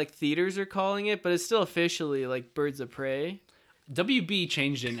what the like theaters are calling it, but it's still officially like Birds of Prey. WB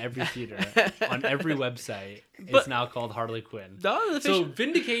changed it in every theater, on every website. It's But- now called Harley Quinn. No, the So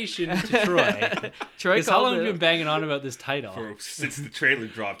vindication to Troy. Troy Because how called long have you it. been banging on about this title? Since the trailer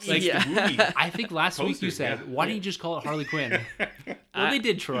dropped, Like, since yeah. the movie. I think last week you Posters, said, yeah. why don't you just call it Harley Quinn? Well, they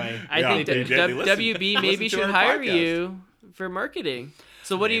did, Troy. I Yeah, think they that did. They listened. WB maybe Listened to should our hire podcast. you for marketing.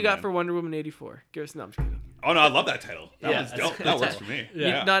 So what do you Hey, got man. for Wonder Woman 84? Give us no, I'm just kidding. Oh no, I love that title. That Yeah, one's that's dope. good That works title. for me.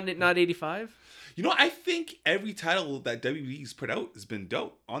 Yeah. Not 85. You know, I think every title that WB's put out has been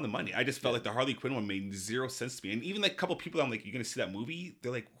dope, on the money. I just felt like the Harley Quinn one made zero sense to me. And even like a couple people, I'm like, you're gonna see that movie?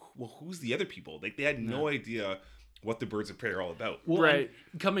 They're like, well, who's the other people? Like they had no idea what the Birds of Prey are all about. Well, Right.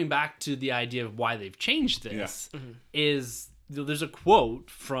 and coming back to the idea of why they've changed this Mm-hmm. is there's a quote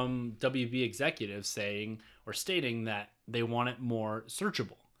from WB executives saying or stating that they want it more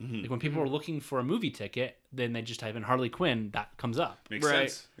searchable. Mm-hmm. Like when people are looking for a movie ticket, then they just type in Harley Quinn, that comes up. Makes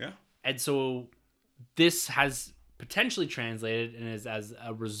Right. sense. Yeah. And so this has potentially translated and is as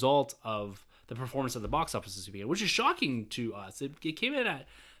a result of the performance of the box office this weekend, which is shocking to us. It came in at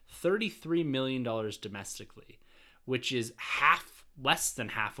 $33 million domestically, which is less than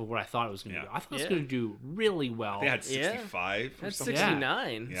half of what I thought it was going to Yeah. do. I thought it was Yeah. going to do really well. They had Yeah. 65 or That's something.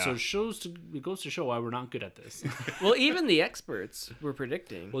 69. Yeah. So it goes to show why we're not good at this. Well, even the experts were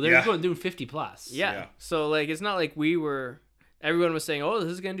predicting. Well, they're Yeah. going doing 50 plus. yeah. Yeah. So like it's not like everyone was saying, "Oh,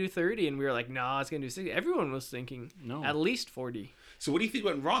 this is going to do 30," and we were like, "No, it's going to do 60." Everyone was thinking No. at least 40. So what do you think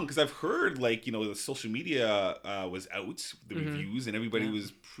went wrong? Because I've heard like, you know, the social media was out, the Mm-hmm. reviews, and everybody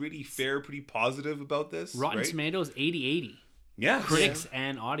was pretty fair, pretty positive about this. Rotten right? Tomatoes 80-80. Yeah. Critics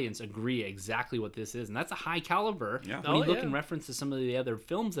and audience agree exactly what this is, and that's a high caliber. Yeah. When you Oh, look yeah. in reference to some of the other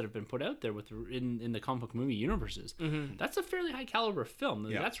films that have been put out there in the comic book movie universes, that's a fairly high caliber film.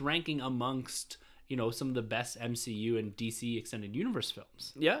 Yeah. That's ranking amongst some of the best MCU and DC extended universe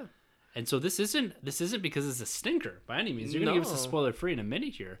films. Yeah. And so this isn't because it's a stinker by any means. You're gonna give us a No. spoiler free in a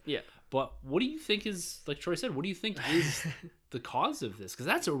minute here. Yeah. But what do you think is, like Troy said, what do you think is the cause of this? Because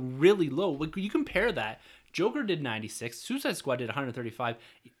that's a really low. Like you compare that, Joker did 96, Suicide Squad did 135,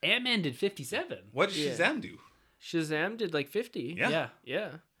 Ant-Man did 57. What did Yeah. Shazam do? Shazam did like 50. Yeah.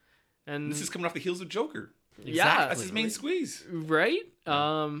 Yeah. And This is coming off the heels of Joker. yeah, That's his main squeeze. right?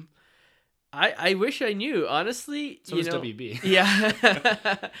 I wish I knew, honestly. So you does know, WB.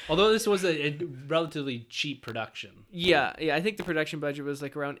 Yeah. Although this was a relatively cheap production. Yeah, I think the production budget was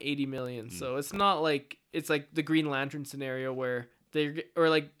like around 80 million. So it's not like it's like the Green Lantern scenario where or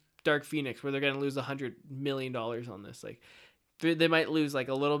like Dark Phoenix where they're going to lose $100 million on this. Like they might lose like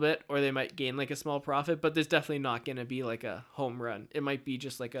a little bit or they might gain like a small profit, but there's definitely not going to be like a home run. It might be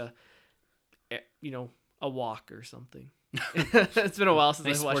just like a walk or something. It's been a while since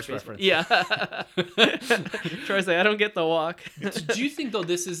Nice I've watched sports baseball. reference. Yeah. Troy's like, I don't get the walk. Do you think though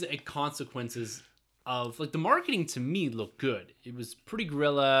this is a consequences of like the marketing to me looked good. It was pretty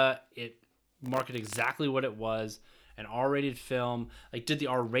guerrilla. It marketed exactly what it was. an R-rated film? Like, did the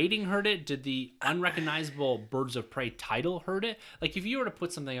R rating hurt it? Did the unrecognizable Birds of Prey title hurt it? Like, if you were to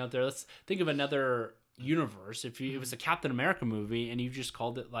put something out there, let's think of another universe. If it was a Captain America movie and you just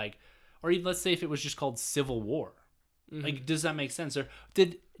called it like, or let's say if it was just called Civil War. Like, does that make sense? Or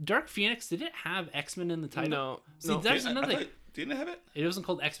did Dark Phoenix, did it have X-Men in the title? No. See, No. that's another thing. Didn't it have it? It wasn't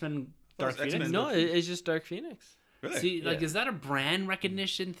called X-Men Dark Phoenix? X-Men. No, it's just Dark Phoenix. Really? See, like, Yeah. is that a brand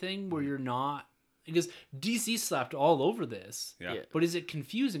recognition thing where you're not... Because DC slapped all over this. Yeah. Yeah. But is it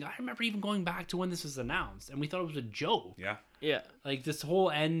confusing? I remember even going back to when this was announced, and we thought it was a joke. Yeah. Yeah. Like, this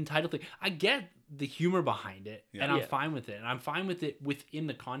whole end title thing. I get the humor behind it, Yeah. and I'm Yeah. fine with it. And I'm fine with it within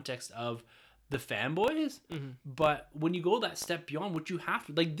the context of the fanboys. But when you go that step beyond, what you have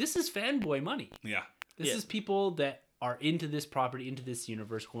to... Like, this is fanboy money. Yeah. This Yeah. is people that are into this property, into this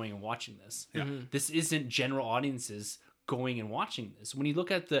universe, going and watching this. Yeah. This isn't general audiences going and watching this. When you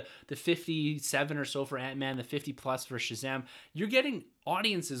look at the 57 or so for Ant-Man, the 50 plus for Shazam, you're getting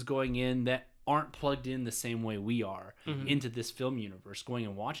audiences going in that aren't plugged in the same way we are into this film universe, going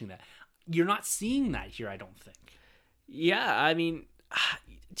and watching that. You're not seeing that here, I don't think. Yeah, I mean,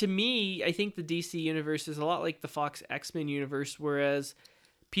 to me, I think the DC universe is a lot like the Fox X-Men universe, whereas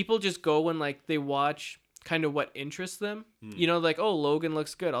people just go when like they watch kind of what interests them. You know, like, oh, Logan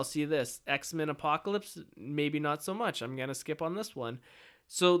looks good, I'll see this. X-Men Apocalypse, maybe not so much. I'm gonna skip on this one.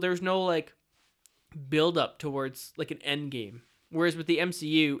 So there's no like build up towards like an end game. Whereas with the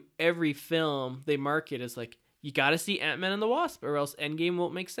MCU, every film they market is like, you gotta see Ant-Man and the Wasp, or else Endgame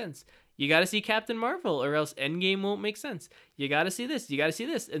won't make sense. You gotta see Captain Marvel, or else Endgame won't make sense. You gotta see this, you gotta see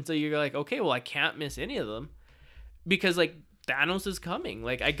this. And so you're like, okay, well, I can't miss any of them. Because like Thanos is coming.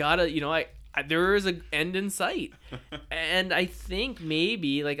 Like I gotta, you know, I there is an end in sight. And I think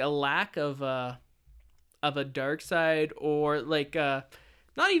maybe like a lack of a dark side, or like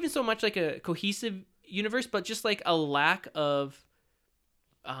not even so much like a cohesive universe, but just like a lack of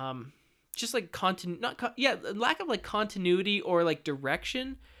just like lack of like continuity or like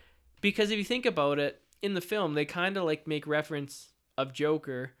direction. Because if you think about it, in the film they kind of like make reference of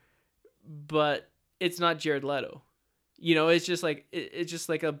Joker, but it's not Jared Leto. You know, it's just like it's just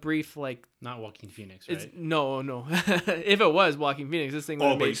like a brief like. Not Joaquin Phoenix, right? It's no. If it was Joaquin Phoenix, this thing would Oh,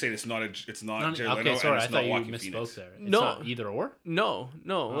 have but made... you're saying it's not Not- Jared okay, Leto, sorry, and I it's thought not you Joaquin misspoke Phoenix. there. It's No. not either or? No.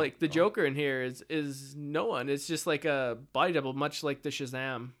 Like the Joker in here is no one. It's just like a body double, much like the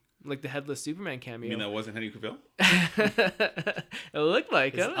Shazam, like the headless Superman cameo. You mean that wasn't Henry Cavill? It looked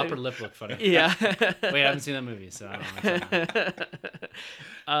like His it. upper lip looked funny. Yeah. Wait, I haven't seen that movie, so I don't know. What's going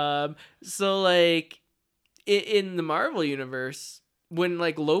on. So like in the Marvel universe, when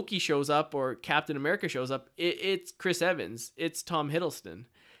like Loki shows up or Captain America shows up, it's Chris Evans, it's Tom Hiddleston.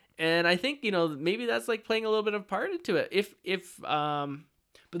 And I think, you know, maybe that's like playing a little bit of part into it.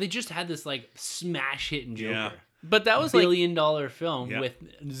 But they just had this like smash hit in Joker. Yeah. But that was $1 like billion film Yeah. with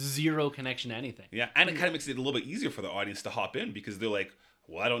zero connection to anything. Yeah, and it kind of makes it a little bit easier for the audience to hop in, because they're like,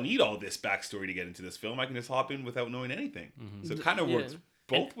 well, I don't need all this backstory to get into this film. I can just hop in without knowing anything. So it kind of Yeah. works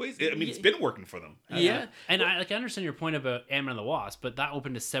both ways. I mean, it's been working for them. yeah. And I understand your point about Ant-Man and the Wasp, but that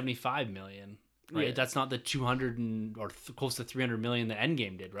opened to 75 million, right? Yeah. That's not the 200 or close to 300 million that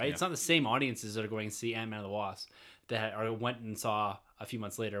Endgame did, right? Yeah. It's not the same audiences that are going to see Ant-Man and the Wasp that went and saw a few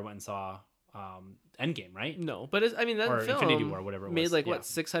months later, went and saw Endgame, right? No, but I mean that Or film Infinity War, whatever it made was. like Yeah. what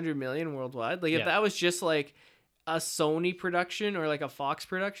 600 million worldwide. Like if Yeah. that was just like a Sony production or like a Fox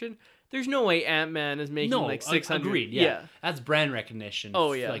production, there's no way Ant-Man is making No, like 600. agreed. Yeah. That's brand recognition.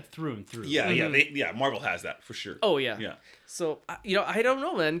 Oh, yeah. like through and through. Yeah, yeah, Marvel has that for sure. Oh yeah. Yeah. So you know, I don't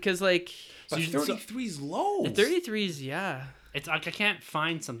know, man, because like But 33 is low. 33s, yeah. It's like I can't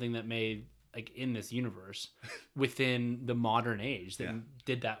find something that made like in this universe within the modern age that Yeah.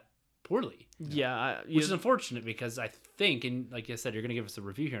 did that poorly. Yeah, Which is unfortunate, because I think, and like I said, you're gonna give us a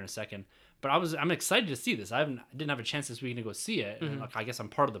review here in a second. But I'm excited to see this. I didn't have a chance this weekend to go see it, and like, I guess I'm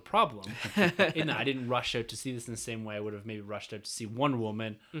part of the problem in that I didn't rush out to see this in the same way I would have maybe rushed out to see Wonder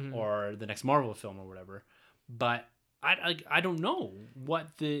Woman or the next Marvel film or whatever. But I don't know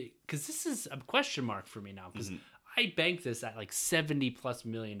because this is a question mark for me now, because I banked this at like $70+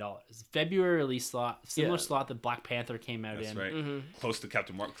 million. February release slot, similar slot that Black Panther came out That's in. right. Close to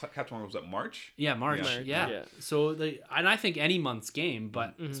Captain Marvel. Captain Marvel was that March? Yeah, March. Yeah. Yeah. So and I think any month's game,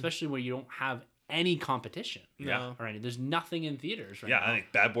 but especially where you don't have any competition. Yeah. Or any, there's nothing in theaters right Yeah, now. I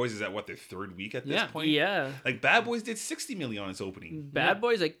think Bad Boys is at their third week at this Yeah. point. Yeah. Like Bad Boys did 60 million on its opening. Bad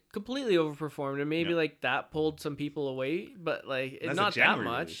Boys like completely overperformed, and maybe Yeah. like that pulled some people away, but like That's not a that January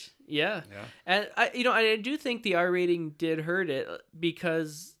much. release. Yeah. Yeah. And I do think the R rating did hurt it,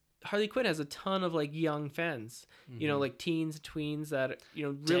 because Harley Quinn has a ton of like young fans, you know, like teens, tweens that, you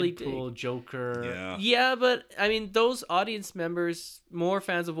know, really Deadpool, dig. Joker. Yeah. Yeah, but I mean, those audience members, more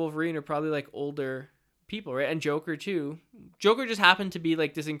fans of Wolverine, are probably like older people, right? And Joker too. Joker just happened to be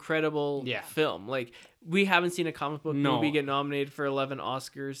like this incredible film. Like, we haven't seen a comic book movie get nominated for 11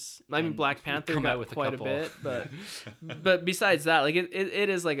 Oscars. I mean, Black Panther got with quite a bit, but besides that, like it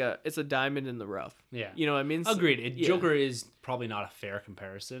is like it's a diamond in the rough. Yeah, you know what I mean. Agreed. Joker is probably not a fair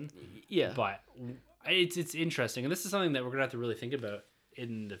comparison. Yeah, but it's interesting, and this is something that we're gonna have to really think about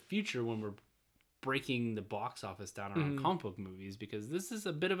in the future when we're breaking the box office down around comic book movies, because this is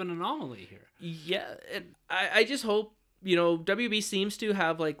a bit of an anomaly here. Yeah, and I just hope, you know, WB seems to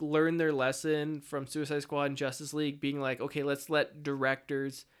have like learned their lesson from Suicide Squad and Justice League, being like, okay, let's let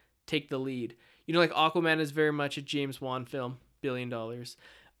directors take the lead. You know, like Aquaman is very much a James Wan film, $1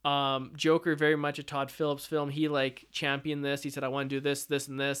 billion. Joker, very much a Todd Phillips film. He like championed this. He said, I want to do this, this,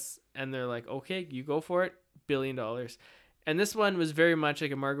 and this. And they're like, okay, you go for it, $1 billion. And this one was very much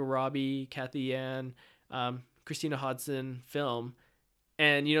like a Margot Robbie, Kathy Yan, Christina Hodson film.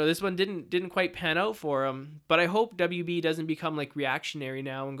 And, you know, this one didn't quite pan out for him. But I hope WB doesn't become like reactionary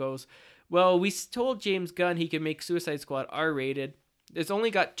now and goes, well, we told James Gunn he could make Suicide Squad R-rated. It's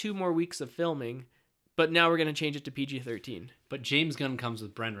only got 2 more weeks of filming, but now we're going to change it to PG-13. But James Gunn comes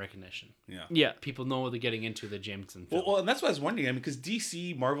with brand recognition. Yeah. People know what they're getting into, the James Gunn film. Well, and that's what I was wondering. I mean, because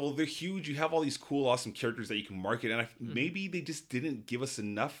DC, Marvel, they're huge. You have all these cool, awesome characters that you can market, and maybe they just didn't give us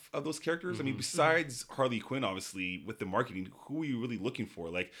enough of those characters. I mean, besides Harley Quinn, obviously, with the marketing, who are you really looking for?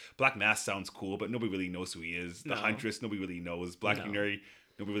 Like, Black Mask sounds cool, but nobody really knows who he is. The Huntress, nobody really knows. Black Canary,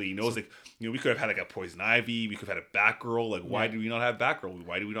 nobody really knows. Like, you know, we could have had like a Poison Ivy. We could have had a Batgirl. Like, why do we not have Batgirl?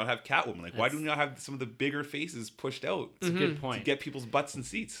 Why do we not have Catwoman? Like, why do we not have some of the bigger faces pushed out? It's a good point. To get people's butts in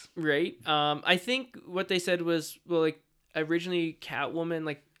seats. Right. I think what they said was, well, like, originally Catwoman,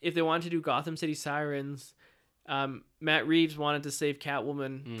 like, if they wanted to do Gotham City Sirens, Matt Reeves wanted to save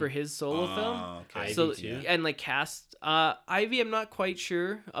Catwoman for his solo film. Okay. So, Ivy too. and like cast Ivy, I'm not quite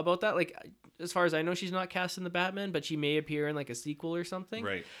sure about that. Like, as far as I know, she's not cast in the Batman, but she may appear in like a sequel or something.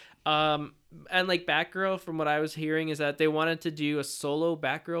 Right. And like Batgirl, from what I was hearing, is that they wanted to do a solo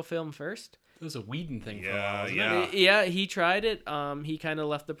Batgirl film first. It was a Whedon thing for a Yeah, while, wasn't yeah. it? Yeah, he tried it. He kind of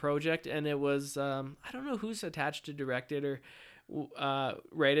left the project, and it was I don't know who's attached to direct it or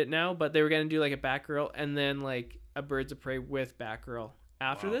write it now, but they were gonna do like a Batgirl and then like a Birds of Prey with Batgirl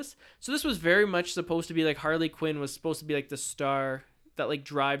after this. So this was very much supposed to be like Harley Quinn was supposed to be like the star that like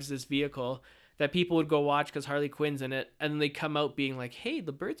drives this vehicle that people would go watch because Harley Quinn's in it, and then they come out being like, hey,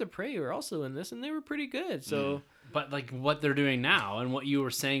 the Birds of Prey are also in this, and they were pretty good. So But like what they're doing now and what you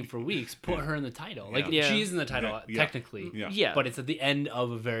were saying for weeks, put her in the title. Like she's in the title technically. Yeah. But it's at the end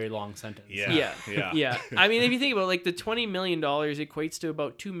of a very long sentence. Yeah. I mean, if you think about it, like the $20 million equates to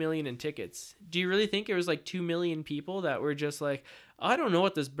about 2 million in tickets. Do you really think it was like 2 million people that were just like, I don't know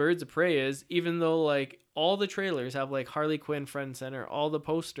what this Birds of Prey is, even though like all the trailers have like Harley Quinn front and center, all the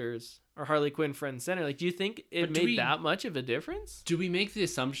posters are Harley Quinn front and center. Like, do you think it made that much of a difference? Do we make the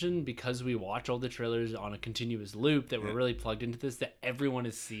assumption because we watch all the trailers on a continuous loop that we're really plugged into this, that everyone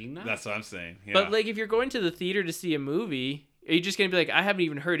is seeing that? That's what I'm saying. Yeah. But like, if you're going to the theater to see a movie, are you just gonna be like, I haven't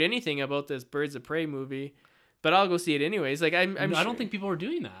even heard anything about this Birds of Prey movie, but I'll go see it anyways? Like, I don't think people are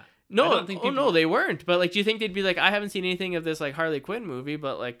doing that. No, no, they weren't. But like, do you think they'd be like, I haven't seen anything of this like Harley Quinn movie,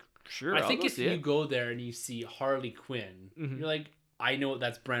 but like, sure. I think if you go there and you see Harley Quinn, you're like, I know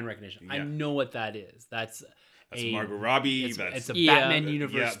that's brand recognition. I know what that is. That's Margot Robbie. It's a Batman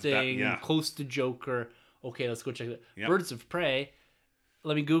universe thing, yeah. close to Joker. Okay, let's go check it. Yeah. Birds of Prey.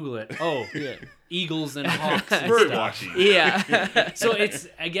 Let me Google it. Oh, eagles and hawks and Bird stuff. watching. Yeah. So it's,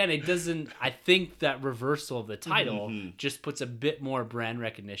 again, it doesn't, I think that reversal of the title just puts a bit more brand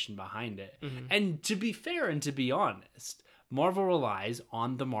recognition behind it. And to be fair and to be honest, Marvel relies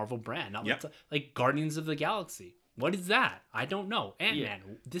on the Marvel brand. Not like Guardians of the Galaxy. What is that? I don't know. Ant-Man.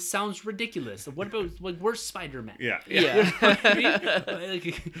 This sounds ridiculous. What about, like, where's Spider-Man? Yeah. You know what I mean?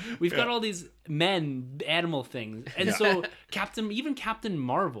 Like, we've got all these animal things. And so Captain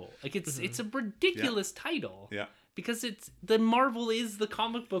Marvel, like, it's a ridiculous title. Yeah. Because the Marvel is the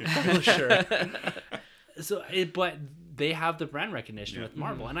comic book publisher. But they have the brand recognition with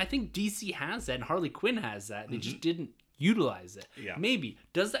Marvel. And I think DC has that and Harley Quinn has that. They just didn't utilize it. Yeah. Maybe.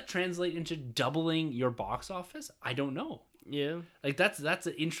 Does that translate into doubling your box office? I don't know. Yeah. Like, that's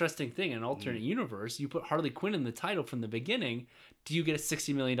an interesting thing. In an alternate universe, you put Harley Quinn in the title from the beginning, do you get a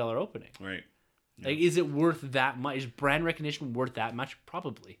 $60 million opening? Right. Like, is it worth that much? Is brand recognition worth that much?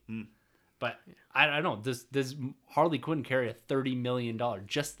 Probably. But I don't know. Does Harley Quinn carry a $30 million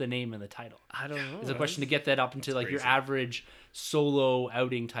just the name and the title? I don't know. It's a question to get that up into like your average solo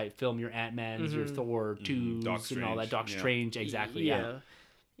outing type film, your Ant-Man's, your Thor 2s, and all that. Doc Strange, exactly. Yeah.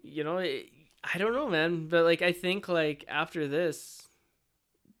 You know, I don't know, man. But like, I think like after this,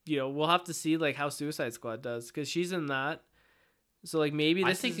 you know, we'll have to see like how Suicide Squad does because she's in that. So like maybe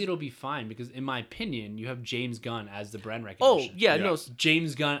I think it'll be fine because in my opinion, you have James Gunn as the brand Oh recognition. yeah, Yeah. no.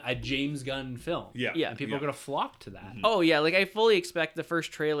 James Gunn film. Yeah. Yeah. And people are gonna flock to that. Oh yeah, like I fully expect the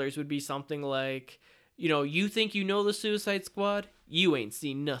first trailers would be something like, you know, you think you know the Suicide Squad, you ain't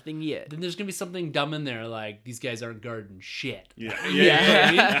seen nothing yet. Then there's gonna be something dumb in there like these guys aren't guarding shit. Yeah.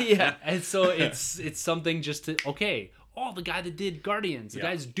 Yeah, yeah. And so it's something just to the guy that did Guardians, the Yeah.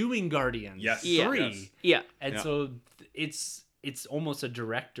 guy's doing Guardians. Yes. 3. Yes. Yeah. And Yeah. so it's almost a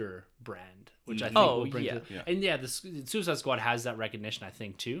director brand, which I think Oh, will bring yeah. to, and the Suicide Squad has that recognition, I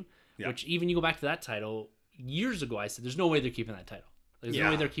think, too. Yeah. Which even you go back to that title years ago, I said there's no way they're keeping that title. There's no Yeah.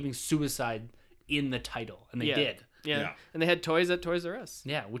 way they're keeping Suicide in the title, and they Yeah. did. Yeah. Yeah. And they had toys at Toys R Us.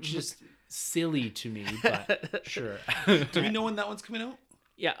 Yeah, which is just silly to me, but sure. Do we know when that one's coming out?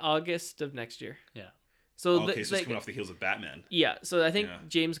 Yeah, August of next year. Yeah. So Okay, so it's like, coming off the heels of Batman. yeah, so I think Yeah.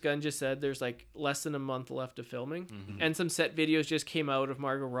 James Gunn just said there's like less than a month left of filming, and some set videos just came out of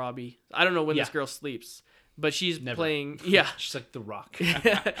Margot Robbie. I don't know when this Yeah. girl sleeps, but she's Never. playing. Yeah, She's like the Rock.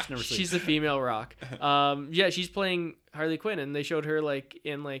 never she's sleeps. a female rock. Yeah, she's playing Harley Quinn, and they showed her like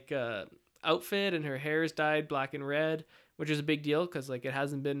in like outfit, and her hair is dyed black and red, which is a big deal because like it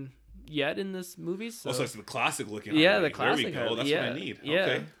hasn't been yet in this movie. So. Also, it's the classic looking. Yeah, Harley. the classic There we go. Harley. That's Yeah. what I need. Yeah.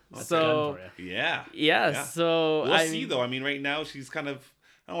 Okay. That's So- done for you. Yeah. Yeah, so We'll I see though. I mean, right now she's kind of,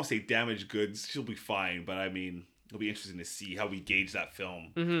 I don't want to say damaged goods. She'll be fine, but I mean, it'll be interesting to see how we gauge that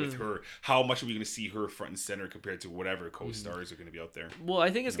film with her. How much are we going to see her front and center compared to whatever co-stars are going to be out there? Well, I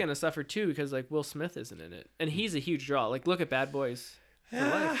think it's gonna suffer too because like Will Smith isn't in it, and he's a huge draw. Like look at Bad Boys.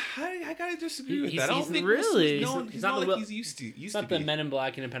 I gotta disagree with He's- that. I don't he's think really- Will Smith, he's he's not not the like Will- he's used to. It's not the Men in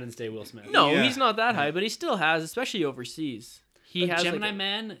Black Independence Day Will Smith. No, Yeah. he's not that high, but he still has, especially overseas. He But has Gemini like,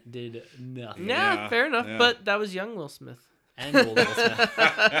 Man did nothing. Nah, Yeah, fair enough, yeah. but that was young Will Smith. And old Will Smith.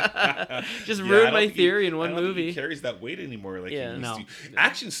 Just I ruined don't my think he- theory in I one don't think movie. he carries that weight anymore like Yeah. he used No. to.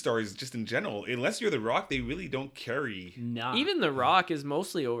 Action stars, just in general, unless you're The Rock, they really don't carry. Nah. Even The Rock is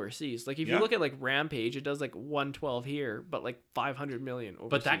mostly overseas. Like if you Yeah. look at like Rampage, it does like 112 here, but like 500 million overseas.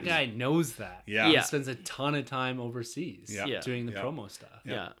 But that guy knows that. Yeah. He Yeah. spends a ton of time overseas Yeah. Yeah. doing the Yeah. promo stuff.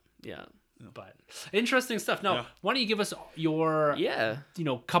 Yeah, yeah, But interesting stuff. Now, Yeah. why don't you give us your yeah.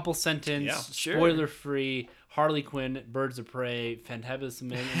 couple sentence, Yeah. Sure. spoiler free, Harley Quinn, Birds of Prey, Fantabulous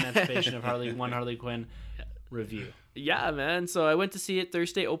Emancipation of Harley Quinn review. Yeah, man. So I went to see it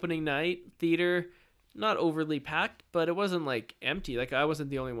Thursday opening night. Theater, not overly packed, but it wasn't like empty. Like I wasn't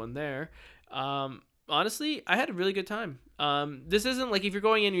the only one there. Honestly, I had a really good time. This isn't like if you're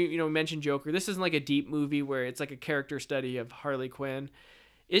going in, you mentioned Joker. This isn't like a deep movie where it's like a character study of Harley Quinn.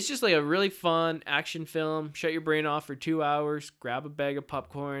 It's just like a really fun action film. Shut your brain off for 2 hours. Grab a bag of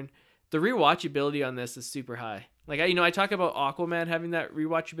popcorn. The rewatchability on this is super high. Like I talk about Aquaman having that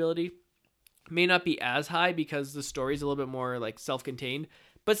rewatchability. May not be as high because the story's a little bit more like self-contained,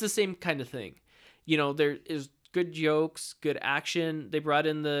 but it's the same kind of thing. There is good jokes, good action. They brought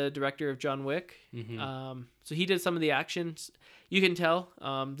in the director of John Wick, so he did some of the actions. You can tell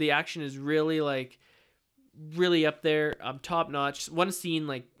the action is really really up there, top notch. One scene,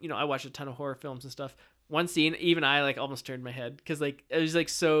 I watch a ton of horror films and stuff. One scene, even I almost turned my head because it was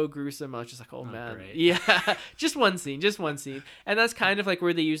so gruesome. I was just like, oh man, great. yeah. just one scene, and that's kind of like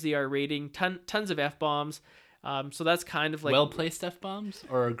where they use the R rating. Tons of F-bombs. So that's kind of like Well placed F bombs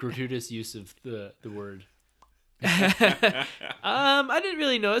or a gratuitous use of the word. I didn't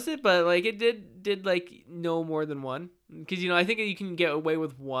really notice it, but it did no more than one because I think you can get away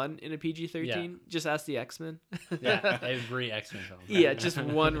with one in a PG-13. Yeah. Just ask the X-Men. Yeah, every X-Men film. Yeah, just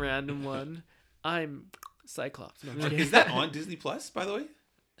one random one. I'm Cyclops. No, I'm just Is kidding. that on Disney Plus, by the way?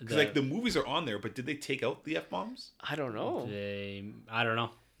 Because The- the movies are on there, but did they take out the F bombs? I don't know. I don't know.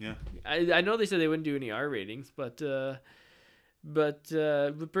 Yeah. I know they said they wouldn't do any R ratings, but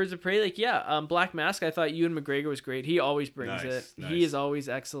with Birds of Prey, Black Mask. I thought Ewan McGregor was great. He always brings it. Nice. He is always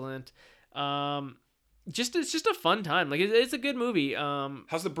excellent. It's just a fun time. It's a good movie.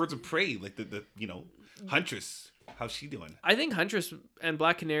 How's the Birds of Prey? Like the Huntress. How's she doing? I think Huntress and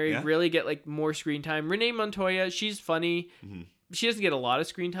Black Canary Yeah? really get more screen time. Renee Montoya, she's funny. Mm-hmm. She doesn't get a lot of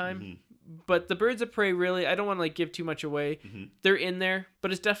screen time. But the Birds of Prey really, I don't want to give too much away. They're in there,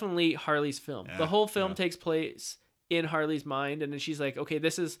 but it's definitely Harley's film. Yeah, The whole film takes place in Harley's mind, and then she's like, okay,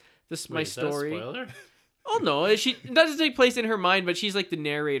 this is my Wait, is that a story. spoiler? Oh no, she doesn't take place in her mind, but she's like the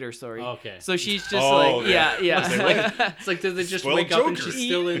narrator. Sorry. Okay. So she's just Oh, like, yeah. yeah. It's like, did they just Spoiled wake up and Joker. she's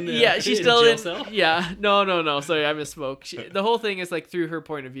still in the Yeah, she's in still jail in. cell? Yeah, no. Sorry, I misspoke. The whole thing is like through her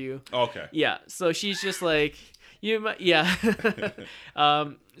point of view. Okay. Yeah, so she's just like, yeah.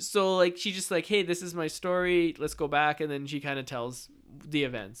 So like she's just like, hey, this is my story. Let's go back, and then she kind of tells the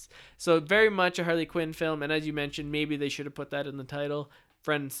events. So very much a Harley Quinn film, and as you mentioned, maybe they should have put that in the title,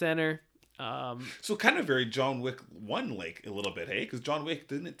 front and center. So kind of very John Wick 1 like a little bit, hey? Because John Wick,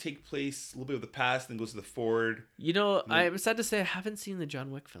 didn't it take place a little bit of the past, then goes to the forward? You know, I'm sad to say I haven't seen the John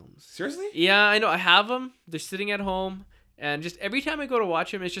Wick films. Seriously? Yeah, I know. I have them. They're sitting at home, and just every time I go to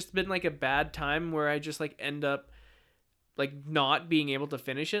watch them, it's just been like a bad time where I just like end up like not being able to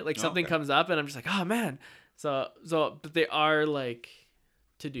finish it. Like something comes up, and I'm just like, oh man. So, but they are like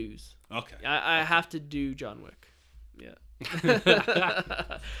to dos. Okay. I have to do John Wick. Yeah.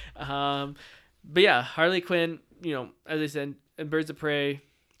 But yeah, Harley Quinn, you know, as I said, and Birds of Prey,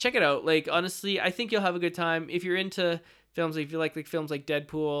 check it out. Like, honestly, I think you'll have a good time if you're into films. If you like films like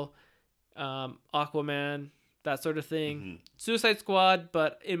Deadpool, Aquaman, that sort of thing. Mm-hmm. Suicide Squad,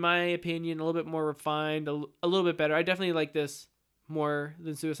 but in my opinion, a little bit more refined, a little bit better. I definitely like this more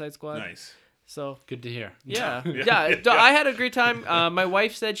than Suicide Squad. Nice. So Good to hear. yeah. I had a great time. My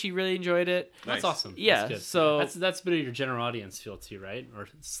wife said she really enjoyed it. That's Nice. awesome. Yeah, That's good. so- that's a bit of your general audience feel too, right? Or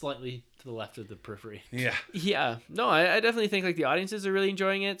slightly to the left of the periphery. Yeah. Yeah, no, I definitely think like the audiences are really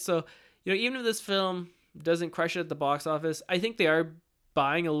enjoying it. So, you know, even if this film doesn't crush it at the box office, I think they are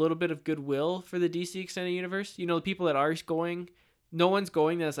buying a little bit of goodwill for the DC Extended Universe. You know, the people that are going, no one's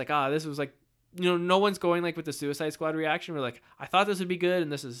going that's like, this was like, you know, no one's going like with the Suicide Squad reaction. We're like, I thought this would be good,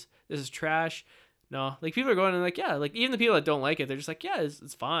 and this is trash. No, like people are going and like, yeah, like even the people that don't like it, they're just like, yeah,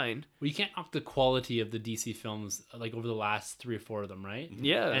 it's fine. Well, you can't knock the quality of the DC films like over the last 3 or 4 of them, right?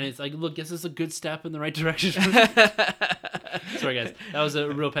 Yeah. And it's like, look, this is a good step in the right direction. Sorry, guys. That was a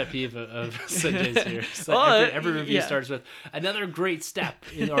real pet peeve of Sanjay's here. So every review starts with another great step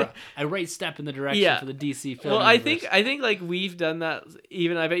or a right step in the direction for the DC film. Well, universe. I think like we've done that.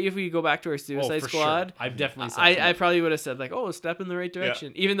 Even I bet you if we go back to our Suicide for Squad, sure. I've definitely said I probably would have said like, oh, a step in the right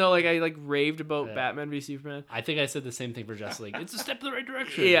direction. Even though like I like raved about Yeah. Batman v Superman. I think I said the same thing for Justice League. It's a step in the right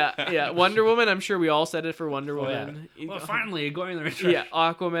direction. Yeah. Wonder Woman. I'm sure we all said it for Wonder Oh, yeah. Woman. Well, finally going in the right direction.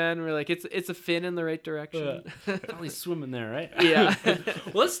 Yeah, Aquaman. We're like, it's a fin in the right direction. Finally swimming there, right? Yeah. Well,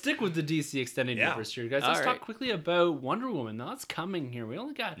 let's stick with the DC Extended Yeah. Universe here, guys. All Let's right. talk quickly about Wonder Woman. Now, that's coming here. We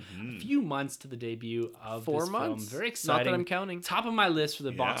only got a few months to the debut of 4 this months. film. Very Not exciting. that I'm counting. Top of my list for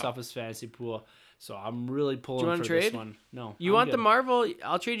the box Yeah. office fantasy pool. So I'm really pulling wanna for trade? this one. No. You I'm want the good. Marvel?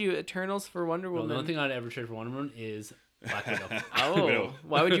 I'll trade you Eternals for Wonder No, Woman. the only thing I'd ever trade for Wonder Woman is Black Widow. Oh, Widow.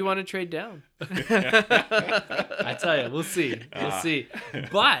 why would you want to trade down? I tell you, we'll see. We'll see.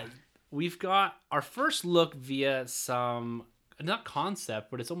 But we've got our first look via some, not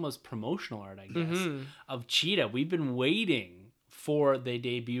concept, but it's almost promotional art, I guess, of Cheetah. We've been waiting for the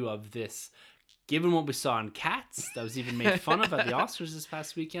debut of this. Given what we saw in Cats, that was even made fun of at the Oscars this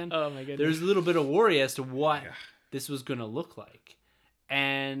past weekend. Oh my goodness. There's a little bit of worry as to what this was going to look like.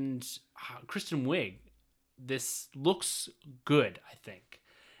 And Kristen Wiig, this looks good, I think.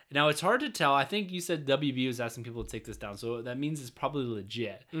 Now, it's hard to tell. I think you said WB was asking people to take this down, so that means it's probably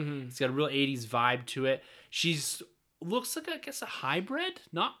legit. It's got a real 80s vibe to it. She's looks like, I guess, a hybrid.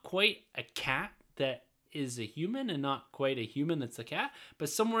 Not quite a cat that is a human and not quite a human that's a cat, but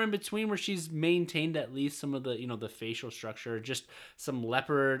somewhere in between where she's maintained at least some of the, you know, the facial structure, just some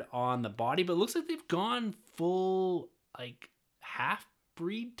leopard on the body, but it looks like they've gone full, like,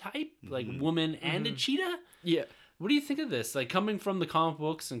 half-breed type, like woman and a cheetah. Yeah. What do you think of this? Like, coming from the comic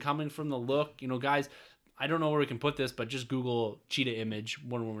books and coming from the look, you know, guys, I don't know where we can put this, but just Google cheetah image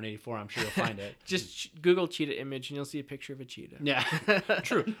Wonder Woman 84. I'm sure you'll find it. Just Google cheetah image and you'll see a picture of a cheetah. Yeah,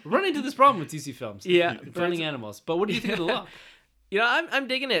 true. We're running into this problem with DC films. Yeah. Finding animals. But what do you think of the look? You know, I'm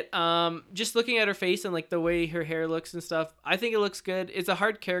digging it. Just looking at her face and like the way her hair looks and stuff, I think it looks good. It's a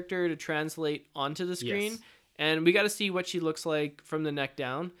hard character to translate onto the screen, Yes. and we got to see what she looks like from the neck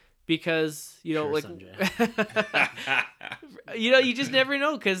down because you know, Sure, like, you know, you just never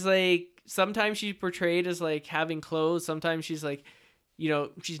know because like sometimes she's portrayed as like having clothes, sometimes she's like, you know,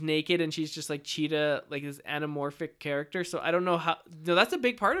 she's naked and she's just like cheetah, like this anamorphic character. So I don't know how. No, that's a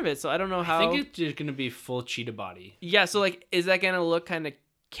big part of it. So I don't know how. I think it's just going to be full cheetah body. Yeah, so like, is that gonna look kind of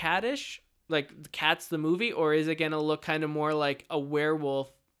cattish, like Cats the movie, or is it gonna look kind of more like a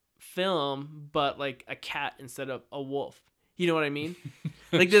werewolf film, but like a cat instead of a wolf? You know what I mean?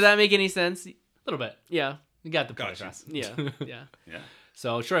 Like, did that make any sense? A little bit. Yeah, You got the point Gotcha. across. yeah, yeah. Yeah.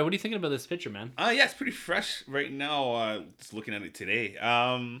 So, Troy, what are you thinking about this picture, man? Yeah, it's pretty fresh right now. Just looking at it today.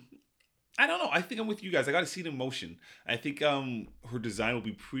 I don't know. I think I'm with you guys. I got to see it in motion. I think her design will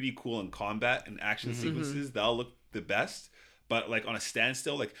be pretty cool in combat and action sequences. That'll look the best. But like on a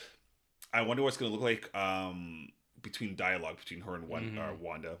standstill, like I wonder what's gonna look like between dialogue between her and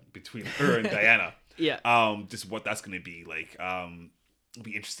Wanda, between her and Diana. Yeah. Just what that's gonna be like. It'll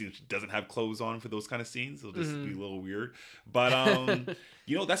be interesting if she doesn't have clothes on for those kind of scenes. It'll just be a little weird. But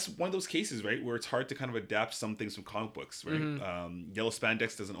that's one of those cases, right, where it's hard to kind of adapt some things from comic books, right? Yellow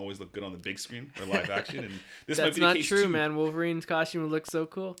spandex doesn't always look good on the big screen or live action, and this might That's be the not case true, too. man. Wolverine's costume would look so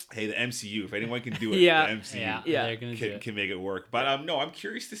cool. Hey, the MCU. If anyone can do it, Yeah. the MCU They're gonna do it. can make it work. But no, I'm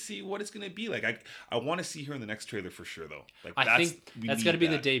curious to see what it's gonna be like. I want to see her in the next trailer for sure, though. Like I think we that's need got to be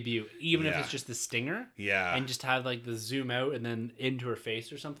the that. debut, even if Yeah. it's just the stinger. Yeah. And just have like the zoom out and then into her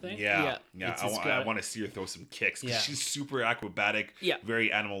face or something. Yeah. It's I want to see her throw some kicks because Yeah. she's super acrobatic, Yeah.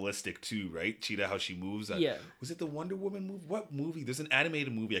 very animalistic too, right? Cheetah, how she moves. Yeah. Was it the Wonder Woman movie? What movie? There's an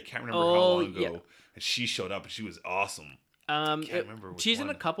animated movie. I can't remember how Oh, long ago. yeah. And she showed up and she was awesome. Can't remember which She's in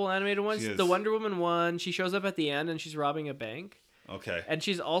one. a couple animated ones. She is. The Wonder Woman one, she shows up at the end and she's robbing a bank. Okay. And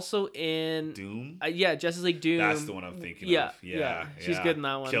she's also in Doom. Justice League Doom. That's the one I'm thinking Yeah, of. yeah. She's good in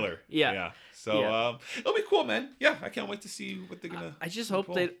that one. Killer. Yeah. So Yeah. it'll be cool, man. Yeah, I can't wait to see what they're gonna. I just hope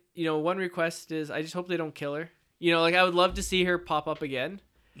pull. they, one request is I just hope they don't kill her. Like I would love to see her pop up again.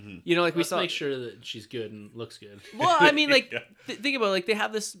 Like we Let's saw. make sure that she's good and looks good. Well, I mean, like Yeah. think about it, like they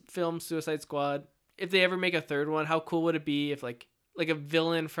have this film Suicide Squad. If they ever make a third one, how cool would it be if like a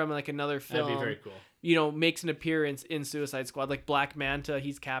villain from like another film, That'd be very cool. makes an appearance in Suicide Squad, like Black Manta,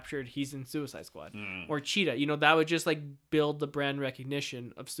 he's captured, he's in Suicide Squad, or Cheetah. That would just like build the brand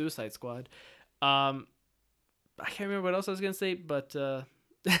recognition of Suicide Squad. I can't remember what else I was gonna say, but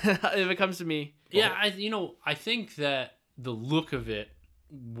if it comes to me, Yeah, I think that the look of it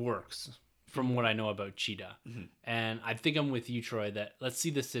works from what I know about Cheetah. And I think I'm with you, Troy, that let's see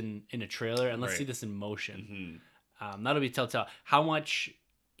this in a trailer and let's Right. see this in motion. That'll be telltale. How much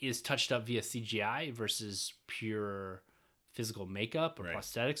is touched up via CGI versus pure physical makeup or Right.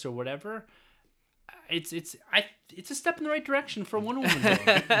 prosthetics or whatever? It's a step in the right direction for a Wonder Woman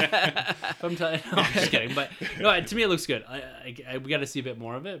villain. I'm just kidding, but no, to me it looks good. We got to see a bit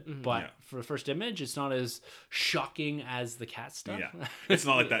more of it, but Yeah. for the first image, it's not as shocking as the cat stuff. Yeah, it's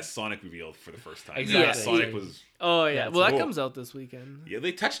not like that Sonic reveal for the first time. Exactly. Yeah, Sonic was. oh yeah, well that cool. comes out this weekend. Yeah,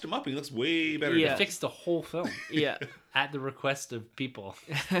 they touched him up and he looks way better. Yeah. now. Fixed the whole film Yeah. at the request of people.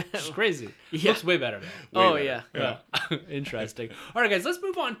 It's crazy. Yeah. Looks way better though. Oh better. yeah. Yeah. Interesting. All right, guys, let's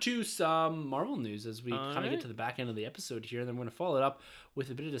move on to some Marvel news as we kind of right. get to the back end of the episode here. And then we're going to follow it up with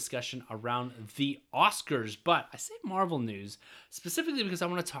a bit of discussion around the Oscars. But I say Marvel news specifically because I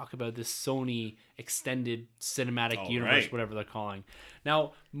want to talk about this Sony extended cinematic All universe, right. whatever they're calling.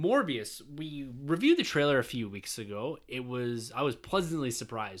 Now, Morbius, we reviewed the trailer a few weeks ago. I was pleasantly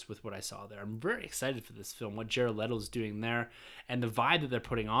surprised with what I saw there. I'm very excited for this film, what Jared Leto's doing there, and the vibe that they're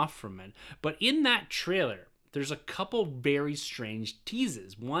putting off from it. But in that trailer, there's a couple very strange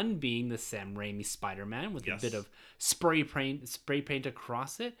teases. One being the Sam Raimi Spider-Man with Yes. a bit of spray paint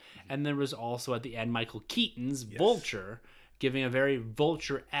across it. And there was also at the end Michael Keaton's Vulture, giving a very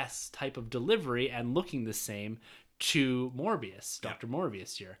Vulture-esque type of delivery and looking the same to Morbius, Dr.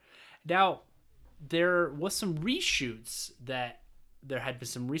 Morbius here. Now, there was some reshoots that there had been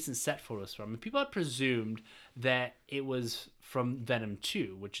some recent set photos from, and people had presumed that it was from Venom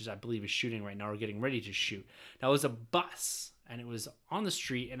 2, which is, I believe, is shooting right now or getting ready to shoot. Now, it was a bus, and it was on the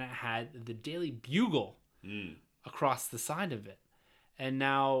street, and it had the Daily Bugle across the side of it. And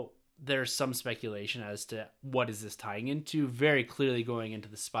now there's some speculation as to what is this tying into, very clearly going into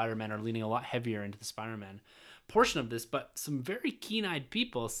the Spider-Man or leaning a lot heavier into the Spider-Man portion of this, but some very keen-eyed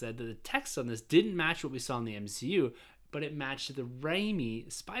people said that the text on this didn't match what we saw in the MCU, but it matched the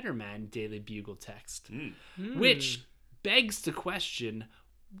Raimi Spider-Man Daily Bugle text, which begs the question,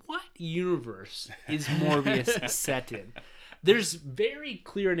 what universe is Morbius set in? There's very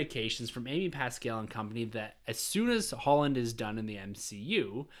clear indications from Amy Pascal and company that as soon as Holland is done in the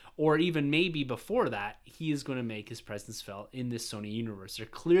MCU, or even maybe before that, he is going to make his presence felt in this Sony universe. They're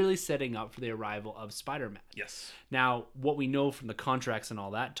clearly setting up for the arrival of Spider-Man. Yes. Now, what we know from the contracts and all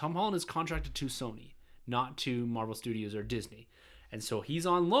that, Tom Holland is contracted to Sony, not to Marvel Studios or Disney. And so he's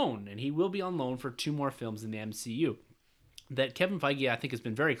on loan, and he will be on loan for 2 more films in the MCU. That Kevin Feige, I think, has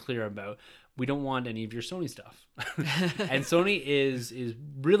been very clear about. We don't want any of your Sony stuff. And Sony is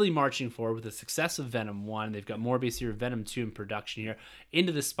really marching forward with the success of Venom 1. They've got Morbius here, Venom 2 in production here.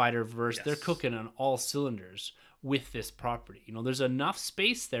 Into the Spider-Verse, Yes. They're cooking on all cylinders with this property. There's enough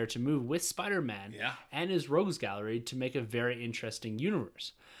space there to move with Spider-Man and his Rogues Gallery to make a very interesting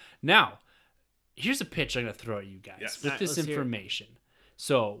universe. Now, here's a pitch I'm going to throw at you guys Yes. with Alright, this let's hear it. information.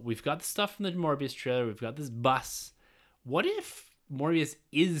 So we've got the stuff from the Morbius trailer. We've got this bus. What if Morbius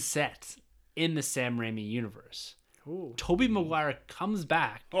is set in the Sam Raimi universe? Ooh. Tobey Maguire comes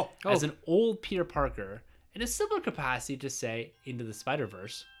back Oh. as an old Peter Parker in a similar capacity to, say, Into the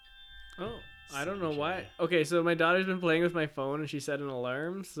Spider-Verse. Oh, I don't know why. Okay, so my daughter's been playing with my phone and she set an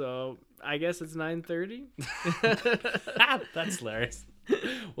alarm, so I guess it's 9:30. That's hilarious.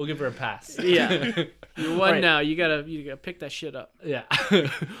 We'll give her a pass. Yeah. You're one Right. now. You gotta pick that shit up. Yeah.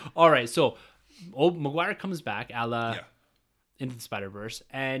 All right. So, old Maguire comes back, a la Yeah. Into the Spider-Verse,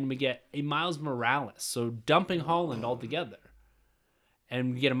 and we get a Miles Morales. So, dumping Holland altogether.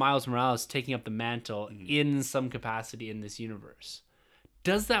 And we get a Miles Morales taking up the mantle in some capacity in this universe.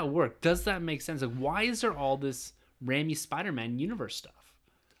 Does that work? Does that make sense? Like, why is there all this Raimi Spider-Man universe stuff?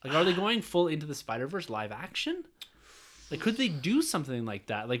 Like, are they going full Into the Spider-Verse live action? Like, could they do something like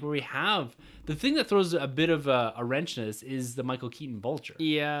that? Like, where we have... The thing that throws a bit of a wrench in this is the Michael Keaton Vulture.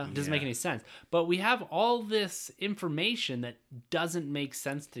 Yeah. It doesn't make any sense. But we have all this information that doesn't make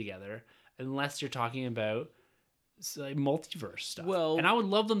sense together unless you're talking about like, multiverse stuff. Well- and I would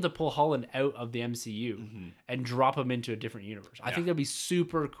love them to pull Holland out of the MCU and drop him into a different universe. I think that'd be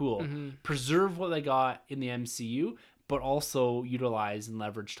super cool. Preserve what they got in the MCU, but also utilize and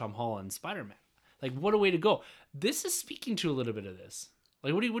leverage Tom Holland's Spider-Man. Like, what a way to go. This is speaking to a little bit of this.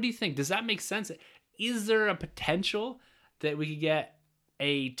 Like, what do you think? Does that make sense? Is there a potential that we could get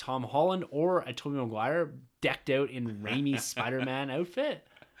a Tom Holland or a Tobey Maguire decked out in Raimi's Spider-Man outfit?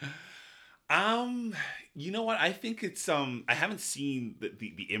 You know what? I think it's I haven't seen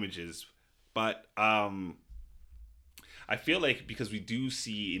the images, but I feel like because we do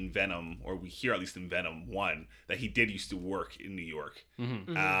see in Venom, or we hear at least in Venom 1, that he did used to work in New York.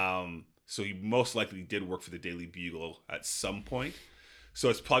 So he most likely did work for the Daily Bugle at some point. So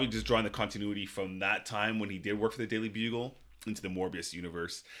it's probably just drawing the continuity from that time when he did work for the Daily Bugle into the Morbius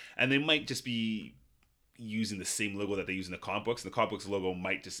universe. And they might just be using the same logo that they use in the comic books. The comic books logo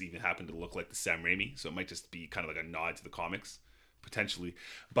might just even happen to look like the Sam Raimi. So it might just be kind of like a nod to the comics, potentially.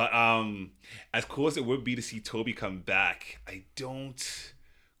 But as cool as it would be to see Toby come back, I don't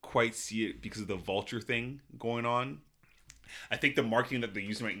quite see it because of the Vulture thing going on. I think the marketing that they're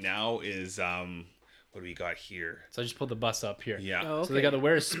using right now is what do we got here? So I just pulled the bus up here. Yeah. Oh, So they got the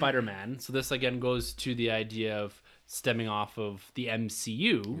Where is Spider-Man? So this again goes to the idea of stemming off of the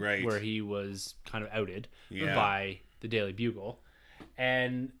MCU, Right. where he was kind of outed Yeah. by the Daily Bugle.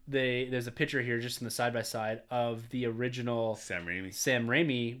 And there's a picture here just in the side-by-side of the original Sam Raimi. Sam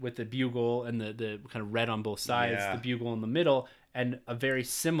Raimi with the bugle and the kind of red on both sides, Yeah. the bugle in the middle, and a very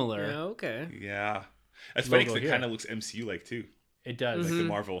similar... Yeah, okay. Yeah. That's funny Logo because it here. kind of looks MCU-like too. It does. Like the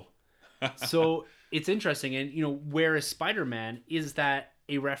Marvel. So it's interesting. And, you know, where is Spider-Man? Is that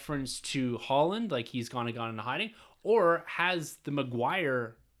a reference to Holland, like he's gone into hiding? Or has the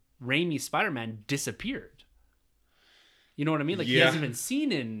Maguire Raimi Spider-Man disappeared? You know what I mean? Like he Yeah. hasn't been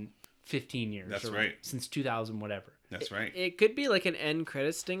seen in 15 years. That's or right. Since 2000, whatever. That's right. It could be like an end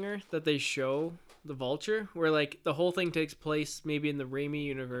credit stinger that they show the Vulture, where like the whole thing takes place maybe in the Raimi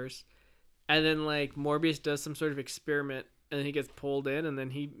universe, and then like Morbius does some sort of experiment, and then he gets pulled in, and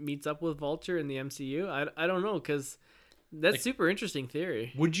then he meets up with Vulture in the MCU. I don't know, because that's Like- super interesting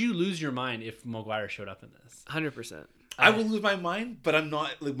theory. Would you lose your mind if Maguire showed up in this? 100%. I will lose my mind, but I'm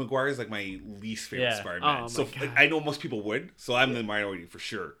not like Maguire is like my least favorite Yeah. Spider-Man. Oh, my So God. like, I know most people would, so I'm the minority for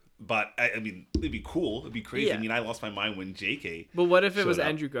sure. But I mean, it'd be cool. It'd be crazy. Yeah. I mean, I lost my mind when JK. But what if it was Showed up.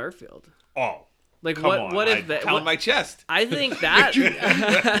 Andrew Garfield? Oh, Like come what? on! What I'd if that? pound What, my chest? I think that.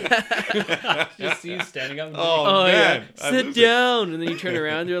 Just see you standing up. Oh, Oh man, yeah, I'd sit lose it. down, and then you turn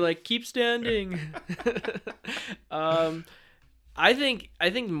around. They're like, keep standing. I think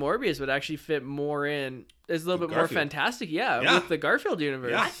Morbius would actually fit more in. It's a little With bit more Garfield. fantastic, Yeah. with the Garfield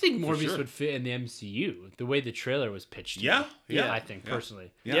universe. Yeah. I think For Morbius sure. would fit in the MCU the way the trailer was pitched. to Yeah, me. yeah, I think yeah.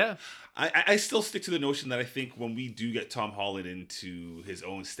 personally. Yeah. I still stick to the notion that I think when we do get Tom Holland into his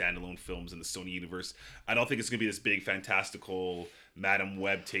own standalone films in the Sony universe, I don't think it's gonna be this big fantastical Madam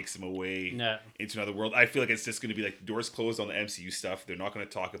Web takes him away No. into another world. I feel like it's just gonna be like doors closed on the MCU stuff. They're not gonna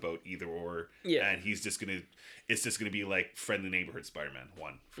talk about either or. Yeah. And it's just gonna be like friendly neighborhood Spider-Man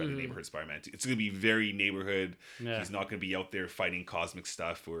 1, friendly neighborhood Spider-Man 2. It's gonna be very neighborhood. Yeah. He's not gonna be out there fighting cosmic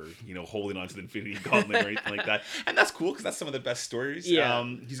stuff or holding onto the Infinity Gauntlet or anything like that. And that's cool because that's some of the best stories. Yeah.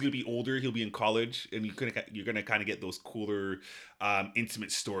 He's gonna be older. He'll be in college, and you're gonna kind of get those cooler,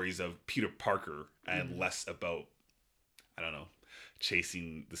 intimate stories of Peter Parker and less about, I don't know,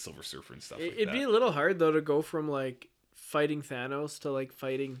 chasing the Silver Surfer and stuff. It'd be a little hard though to go from like fighting Thanos to like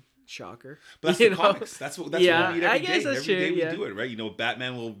fighting shocker. But that's You the know? comics. That's what Yeah, we need I every guess day. that's Every true, day we yeah. do it, right? You know,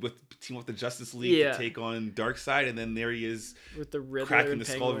 Batman will team up with the Justice League Yeah. to take on Darkseid, and then there he is With the Riddler cracking and the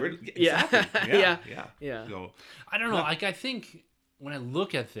skull of Penguin. Riddler. Yeah. Exactly. Yeah. Yeah. So, I don't know. Like, I think when I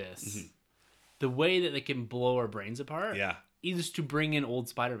look at this, Mm-hmm. the way that they can blow our brains apart yeah. is to bring in old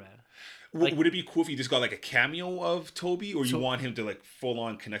Spider-Man. Would it be cool if you just got like a cameo of Toby, or you So- want him to like full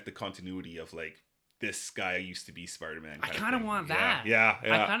on connect the continuity of like this guy used to be Spider-Man? I kind of want that. Yeah.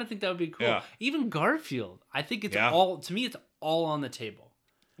 I kind of think that would be cool. Yeah. Even Garfield, I think it's Yeah. all, to me, it's all on the table.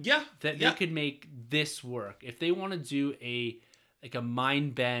 Yeah. That they could make this work. If they want to do a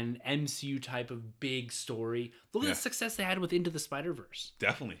mind bend MCU type of big story, look at Yeah. the success they had with Into the Spider-Verse.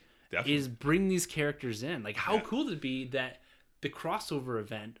 Definitely. Is bring these characters in. Like, how cool would it be that the crossover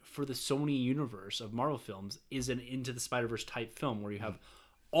event for the Sony universe of Marvel films is an Into the Spider-Verse type film where you have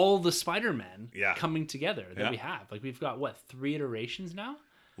all the Spider-Men coming together that we have. Like, we've got, 3 iterations now?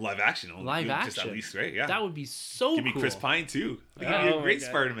 Live action. Live Just action. at least, right? Yeah. That would be so Give me cool. Chris Pine, too. Give Oh me a my great God.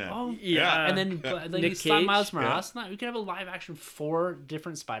 Spider-Man. Oh, Yeah. And then Nick you slap Cage. Miles Morales. We could have a live action 4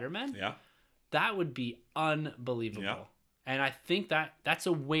 different Spider-Men. Yeah. That would be unbelievable. Yeah. And I think that's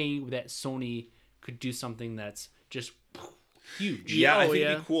a way that Sony could do something that's just huge. Yeah, I Oh, think yeah.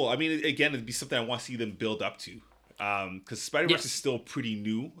 it'd be cool. I mean, again, it'd be something I want to see them build up to. Because Spider-Verse Yes. is still pretty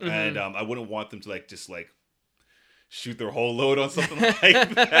new, and I wouldn't want them to just shoot their whole load on something like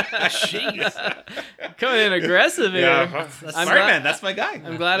that. Jeez. Coming in aggressive here. Yeah, That's Spider-Man, that's my guy.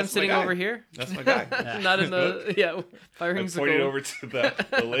 I'm glad I'm That's my sitting guy. over here. That's my guy. Not in the firing I'm the pointing goal. over to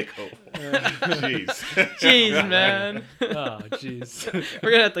the lake hole. Jeez. Jeez, man. Oh, jeez.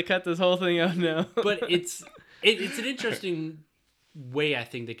 We're gonna have to cut this whole thing out now. But it's an interesting way I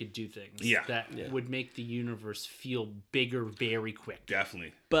think they could do things. Yeah. That would make the universe feel bigger very quick.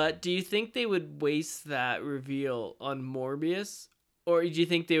 Definitely. But do you think they would waste that reveal on Morbius? Or do you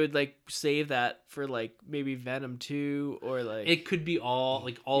think they would save that for maybe Venom 2 or It could be all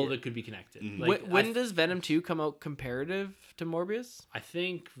of it could be connected. Mm-hmm. when does Venom 2 come out comparative to Morbius? I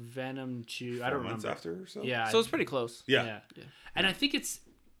think Venom 2. 4 I don't months remember. after or so. Yeah. So it's pretty close. Yeah. And I think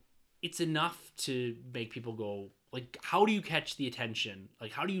it's enough to make people go how do you catch the attention?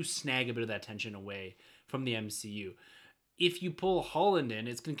 How do you snag a bit of that attention away from the MCU? If you pull Holland in,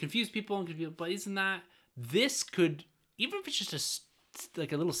 it's going to confuse people but isn't that this could, even if it's just a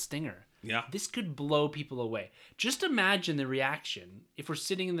little stinger, Yeah. this could blow people away. Just imagine the reaction if we're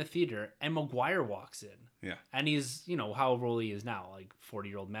sitting in the theater and Maguire walks in. Yeah. And he's, however old he is now,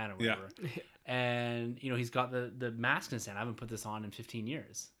 40-year-old man or whatever. And, he's got the mask in his hand. I haven't put this on in 15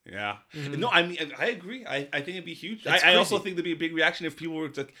 years. Yeah. No, I mean, I agree. I think it'd be huge. That's I also crazy. think there'd be a big reaction if people were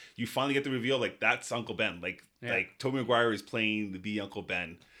to, you finally get the reveal, that's Uncle Ben. Tobey Maguire is playing the Uncle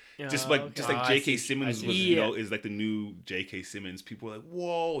Ben. Just like J.K. Simmons was, is the new J.K. Simmons. People were like,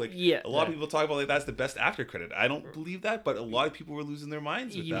 whoa. A lot of people talk about that's the best actor credit. I don't believe that, but a lot of people were losing their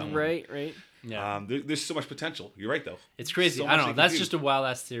minds with that one. Right. Yeah. There's so much potential. You're right, though. It's crazy. So I much don't they know. can That's do. just a wild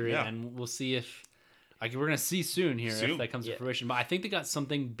ass theory, Yeah. and we'll see if we're gonna see soon here Soon. if that comes to fruition. But I think they got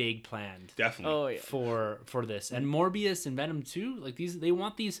something big planned Definitely. Oh yeah. for this. And Morbius and Venom 2,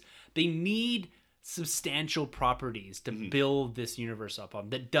 they need substantial properties to build this universe up on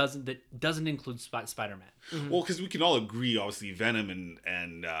that doesn't include Spider-Man. Well, because we can all agree, obviously, Venom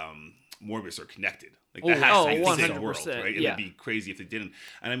and Morbius are connected. That Oh, has to exist in the 100%, world, right? yeah. It'd be crazy if they didn't.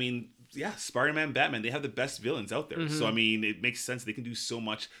 And I mean, Spider-Man, Batman, they have the best villains out there. So I mean, it makes sense they can do so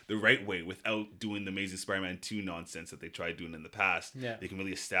much the right way without doing the Amazing Spider-Man 2 nonsense that they tried doing in the past. Yeah. They can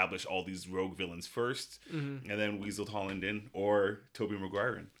really establish all these rogue villains first, and then weasel Holland in, or Tobey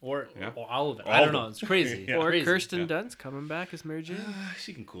Maguire in. Or all of it. All I don't of know. them. It's crazy. Yeah. Or Crazy. Kirsten Dunst coming back as Mary Jane.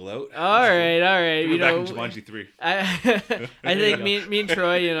 She can cool out. All right. We're back in Jumanji 3. I you think go. me and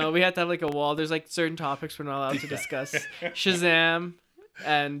Troy, we have to have a wall. There's certain topics we're not allowed to discuss. Shazam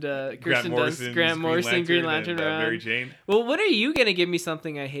and Kirsten Dunst, Grant Morrison, Green Lantern, and, around. Mary Jane. Well, what are you gonna give me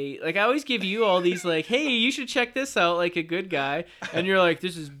something I hate? I always give you all these hey, you should check this out, like a good guy, and you're like,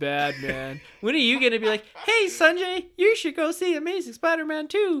 this is bad, man. When are you gonna be like, hey, Sanjay, you should go see Amazing Spider-Man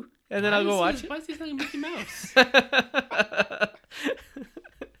 2, and then I'll go watch it. Why is he like Mickey Mouse? I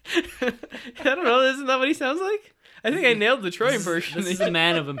don't know. Isn't that what he sounds like? I think I nailed the Troy version. This is a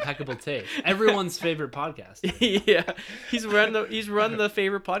man of impeccable taste. Everyone's favorite podcast. Yeah, he's run the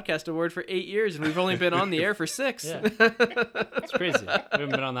favorite podcast award for 8 years, and we've only been on the air for 6. Yeah. It's crazy. We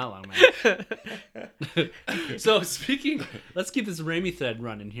haven't been on that long, man. So let's keep this Raimi thread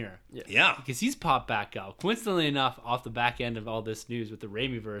running here. Yeah. Because he's popped back up. Coincidentally enough, off the back end of all this news with the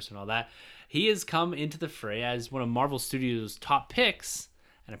Raimi verse and all that, he has come into the fray as one of Marvel Studios' top picks.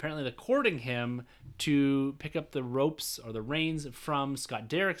 and apparently they're courting him to pick up the ropes or the reins from Scott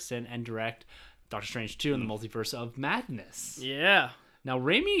Derrickson and direct Doctor Strange 2 in the Multiverse of Madness. Yeah. Now,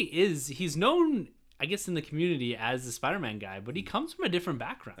 Raimi he's known, I guess, in the community as the Spider-Man guy, but he comes from a different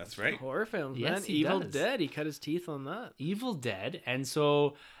background. That's right. Horror films, Yes, man. he Evil does. Dead. He cut his teeth on that. Evil Dead. And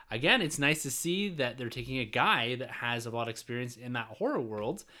so, again, it's nice to see that they're taking a guy that has a lot of experience in that horror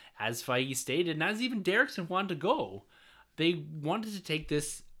world, as Feige stated, and as even Derrickson wanted to go. They wanted to take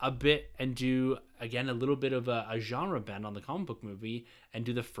this a bit and do, again, a little bit of a genre bend on the comic book movie and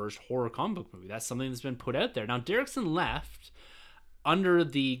do the first horror comic book movie. That's something that's been put out there. Now, Derrickson left under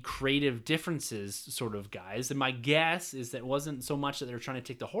the creative differences sort of guys, and my guess is that it wasn't so much that they're trying to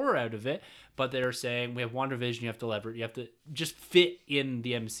take the horror out of it, but they're saying we have WandaVision, you have to leverage, you have to just fit in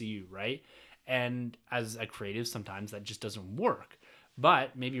the MCU, right? And as a creative, sometimes that just doesn't work.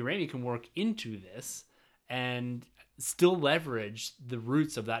 But maybe Raimi can work into this and still leverage the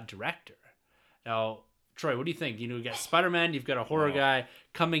roots of that director. Now, Troy, what do you think? You know, you got Spider-Man, you've got a horror guy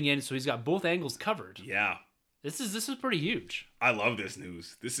coming in, so he's got both angles covered. Yeah. This is pretty huge. I love this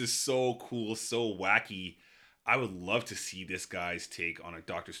news. This is so cool, so wacky. I would love to see this guy's take on a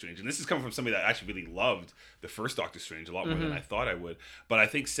Doctor Strange. And this is coming from somebody that actually really loved the first Doctor Strange a lot more than I thought I would. But I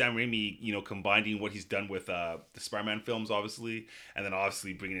think Sam Raimi, you know, combining what he's done with the Spider-Man films, obviously, and then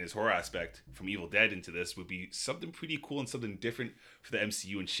obviously bringing in his horror aspect from Evil Dead into this would be something pretty cool and something different for the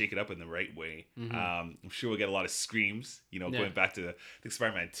MCU and shake it up in the right way. I'm sure we'll get a lot of screams, you know, going back to I think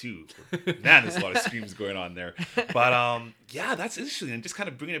Spider-Man 2. Man, there's a lot of screams going on there. But yeah, that's interesting. And just kind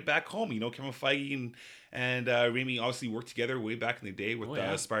of bringing it back home, you know, Kevin Feige and Raimi obviously worked together way back in the day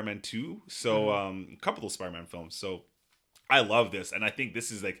with Spider-Man 2. So a couple of those Spider-Man films. So I love this. And I think this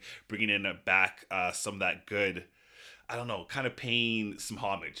is like bringing in back some of that good, I don't know, kind of paying some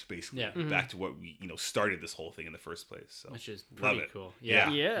homage basically back to what we, you know, started this whole thing in the first place. So which is pretty cool.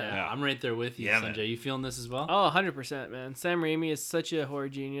 Yeah. I'm right there with you, Sanjay. You feeling this as well? Oh, 100%, man. Sam Raimi is such a horror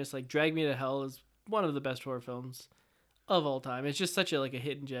genius. Like, Drag Me to Hell is one of the best horror films of all time. It's just such a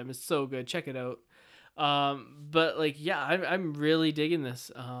hidden gem. It's so good. Check it out. But like, yeah, I'm really digging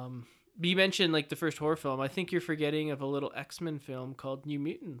this. You mentioned like the first horror film. I think you're forgetting of a little X-Men film called New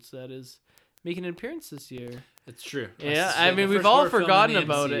Mutants that is making an appearance this year. It's true. Yeah, I mean, we've all forgotten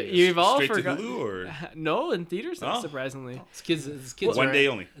about it. You've all straight forgotten. to Hulu or No, in theaters, surprisingly. His kids one day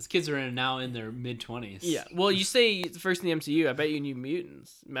only. His kids are now in their mid-20s. Yeah. Well, you say first in the MCU. I bet you New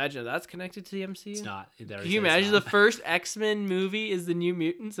Mutants. Imagine if that's connected to the MCU. It's not. Can you imagine the first X-Men movie is the New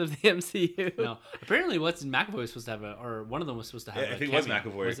Mutants of the MCU? No. Apparently, McAvoy was supposed to have or one of them was supposed to have. I think it was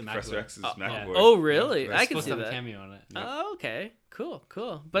McAvoy. Professor X is McAvoy. Oh, really? Yeah. I can supposed see to have that. a cameo on it. Oh, okay.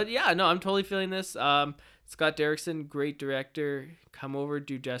 Cool. But yeah, no, I'm totally feeling this. Scott Derrickson, great director. Come over,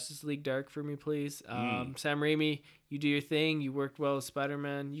 do Justice League Dark for me, please. Sam Raimi, you do your thing. You worked well with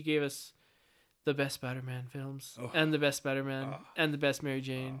Spider-Man. You gave us the best Spider-Man films, and the best Spider-Man, and the best Mary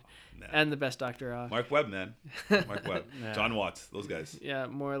Jane, and the best Dr. Ock. Mark Webb, man. Mark Webb. John Watts, those guys. Yeah,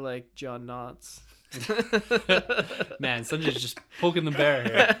 more like John Knotts. Man, Sanjay's just poking the bear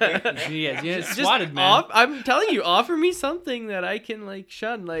here. Yeah, swatted, man. I'm telling you, offer me something that I can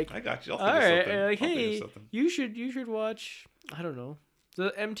shun. I got you. I'll all think right, of something. like, hey, you should watch. I don't know,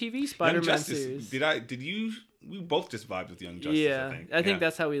 the MTV Spider-Man series. We both just vibed with Young Justice. Yeah, I think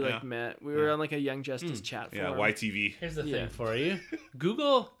that's how we met. We were on a Young Justice chat forum. Yeah, YTV. Here's the thing for you: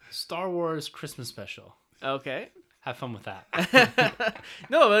 Google Star Wars Christmas special. Okay. Have fun with that.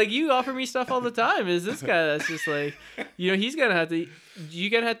 No, you offer me stuff all the time. Is this guy that's just he's gonna have to. You're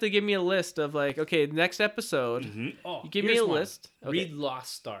gonna have to give me a list of okay, next episode. Oh, you give me a list. Okay. Read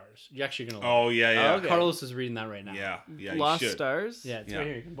Lost Stars. You're actually gonna. Oh yeah. Okay. Carlos is reading that right now. Yeah. Lost you should. Stars. Yeah, it's right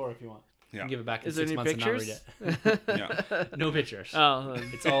here. You can borrow if you want. You can give it back in Is there 6 any months pictures? and not read it. Yeah. No pictures. Oh,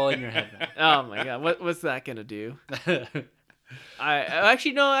 it's all in your head now. Oh my god, what's that gonna do?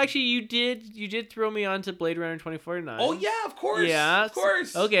 Actually, you did throw me onto Blade Runner 2049. Oh yeah, of course. Yeah, of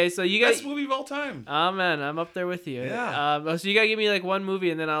course. Okay, so you got best movie of all time. Oh man, I'm up there with you. Yeah. So you gotta give me one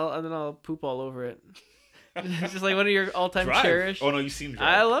movie, and then I'll poop all over it. Just one of your all-time Drive. cherished. Oh no, you've seen Drive.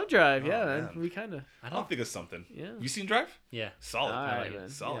 I love Drive. Yeah, man. we kind of. I'll think of something. Yeah. You seen Drive? Yeah. Solid. All right, man. man.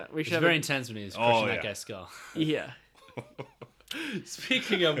 Solid. Yeah, we It's should have very intense when he's crushing that guy's skull. Yeah.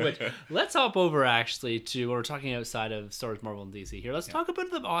 Speaking of which, let's hop over actually to what we're talking outside of Star Wars, Marvel, and DC here. Let's talk about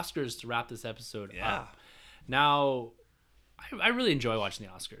the Oscars to wrap this episode up. Now, I really enjoy watching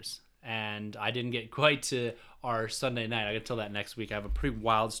the Oscars, and I didn't get quite to our Sunday night. I can tell that next week. I have a pretty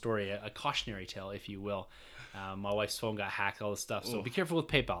wild story, a cautionary tale, if you will. My wife's phone got hacked, all this stuff, so be careful with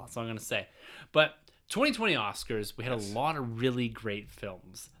PayPal. That's all I'm going to say. But 2020 Oscars, we had a lot of really great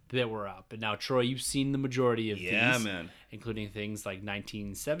films that were up. And now, Troy, you've seen the majority of Yeah, these, man. including things like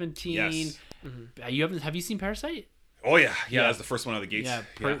 1917. Yes. Have you seen Parasite? Oh yeah, Yeah. that's the first one out of the gates.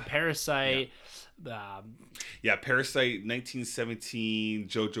 Yeah, Parasite. Yeah, Parasite, 1917,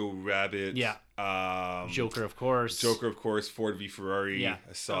 Jojo Rabbit. Yeah. Joker, of course. Joker, of course. Ford v Ferrari. Yeah.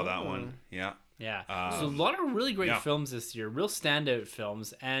 I saw that one. Yeah. Yeah. So a lot of really great films this year, real standout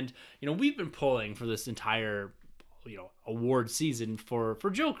films. And, we've been pulling for this entire, award season for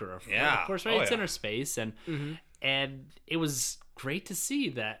Joker. Yeah. Of course, right? Oh, It's yeah. inner space. And it was great to see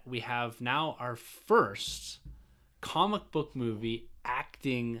that we have now our first comic book movie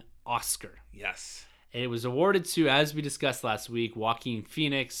acting Oscar. Yes. It was awarded to, as we discussed last week, Joaquin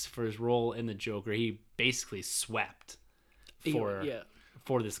Phoenix for his role in the Joker. He basically swept for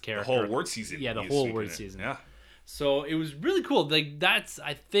this The character. whole award season. Yeah, the he was whole sweeping award it. season. Yeah. So it was really cool. Like, that's,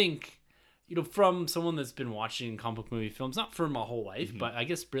 I think, from someone that's been watching comic book movie films, not for my whole life, but I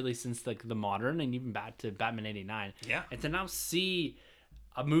guess really since like the modern and even back to Batman 89. Yeah. And to now see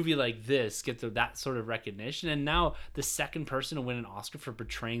a movie like this get that sort of recognition, and now the second person to win an Oscar for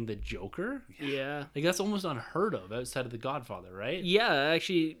portraying the Joker, Yeah. like that's almost unheard of outside of The Godfather, right? Yeah, I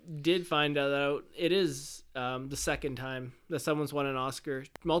actually did find out it is the second time that someone's won an Oscar.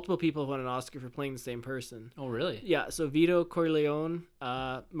 Multiple people have won an Oscar for playing the same person. Oh, really? Yeah, so Vito Corleone,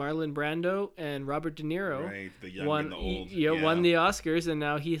 Marlon Brando, and Robert De Niro Right. The young and the old. won the Oscars, and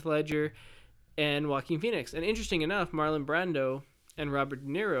now Heath Ledger and Joaquin Phoenix. And interesting enough, Marlon Brando and Robert De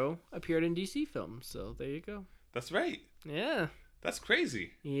Niro appeared in DC films. So there you go. That's right. Yeah. That's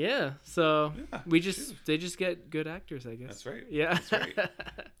crazy. Yeah. So Yeah, they just get good actors, I guess. That's right. Yeah. That's right.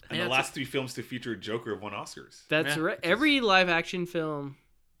 And Yeah, the last 3 films to feature Joker have won Oscars. That's Yeah. right. Every live action film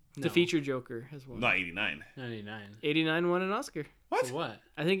No. to feature Joker has won. Not 89. 99. 89 won an Oscar. What? For what?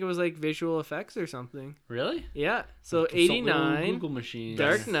 I think it was like visual effects or something. Really? Yeah. So Consult little 89, Google machine.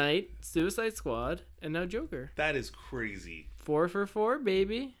 Dark Knight, Suicide Squad, and now Joker. That is crazy. 4 for 4,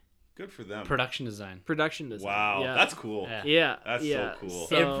 baby. Good for them. Production design. Production design. Wow. Yeah. That's cool. Yeah. Yeah. That's yeah. so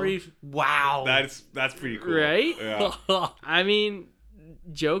cool. Wow. That's pretty cool. Right? Yeah. I mean,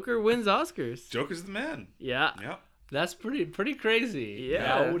 Joker wins Oscars. Joker's the man. Yeah. Yeah. That's pretty crazy.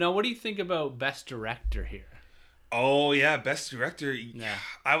 Yeah. Now, what do you think about Best Director here? Oh yeah, best director. Yeah.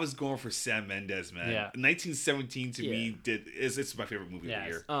 I was going for Sam Mendes, man. Yeah. 1917 to me it's my favorite movie of Yes. the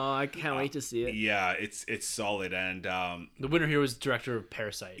year. Oh, I can't wait to see it. Yeah, it's solid and The winner here was director of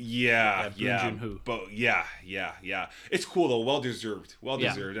Parasite. yeah, Bong yeah. Joon-ho. But yeah. It's cool though, well deserved.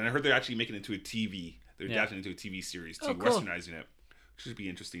 Yeah. And I heard they're actually making it into a TV. They're Yeah. adapting it into a TV series too, Oh, cool. westernizing it. Which should be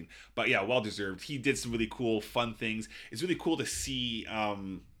interesting. But yeah, well deserved. He did some really cool, fun things. It's really cool to see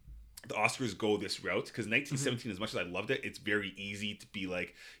the Oscars go this route because 1917, as much as I loved it, it's very easy to be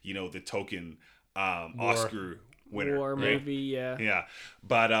like, the token Oscar winner. War right? movie, yeah. Yeah.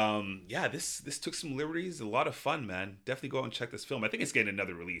 But this took some liberties, a lot of fun, man. Definitely go out and check this film. I think it's getting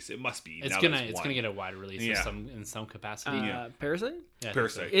another release. It must be. It's now gonna that it's gonna won. get a wider release Yeah. in some capacity. Parasite? Yeah, I think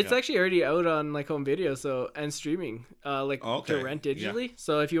Parasite. so. It's Yeah. actually already out on like home video and streaming, Okay. to rent digitally.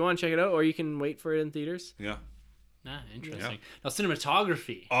 So if you want to check it out, or you can wait for it in theaters. Yeah. Interesting. Now,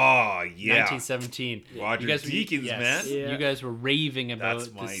 cinematography. Oh yeah. 1917. Roger Deakins, man. Yeah. You guys were raving about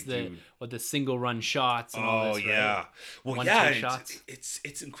That's my dude. the single run shots and all Oh this. yeah. Right? Well, One yeah. take shots.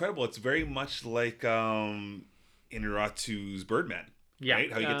 It's incredible. It's very much like Inarritu's Birdman. Yeah.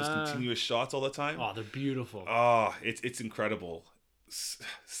 Right? How you get those continuous shots all the time. Oh, they're beautiful. Oh, it's incredible.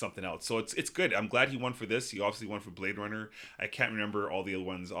 Something else. So it's good. I'm glad he won for this. He obviously won for Blade Runner. I can't remember all the other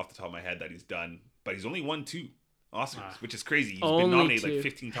ones off the top of my head that he's done, but he's only won 2 Oscars, which is crazy. He's Only been nominated 2. like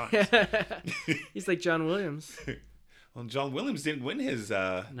 15 times. He's like John Williams. Well, John Williams didn't win his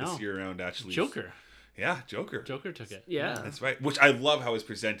No. this year around actually. Joker. Yeah, Joker. Joker took it. Yeah. That's right. Which I love how it's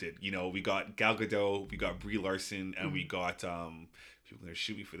presented. We got Gal Gadot, we got Brie Larson, and we got people are gonna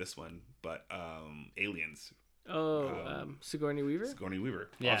shoot me for this one, but Aliens. Sigourney Weaver. Sigourney Weaver.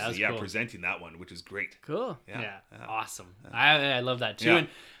 Yeah, Obviously, that's cool. presenting that one, which is great. Cool. Yeah. Yeah. Awesome. I love that too. Yeah. And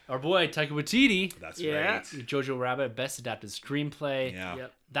our boy Taika Waititi, That's Yeah. right. Jojo Rabbit, best adapted screenplay. Yeah.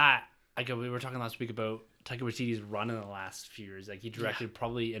 Yep. That we were talking last week about Taika Waititi's run in the last few years. Like he directed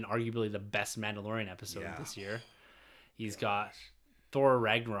probably and arguably the best Mandalorian episode Yeah. this year. He's got Thor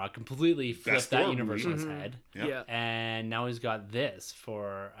Ragnarok, completely flipped Best that Thor universe movie. on its head. Yeah. Yeah. And now he's got this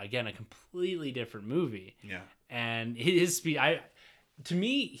for again a completely different movie. Yeah. And his speed, to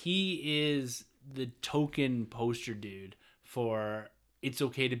me, he is the token poster dude for it's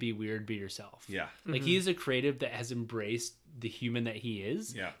okay to be weird, be yourself. Yeah. Like he is a creative that has embraced the human that he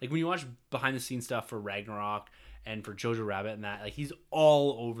is. Yeah. Like when you watch behind the scenes stuff for Ragnarok and for Jojo Rabbit and that, like he's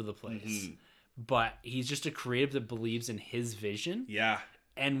all over the place. Mhm. But he's just a creative that believes in his vision. Yeah.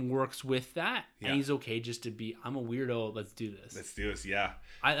 and works with that. Yeah. And he's okay just to be, I'm a weirdo. Let's do this. Let's do this. Yeah.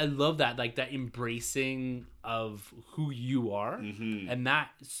 I love that, like that embracing of who you are. And that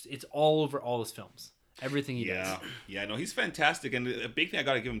it's all over all his films. Everything he does. Yeah, no, he's fantastic. And a big thing I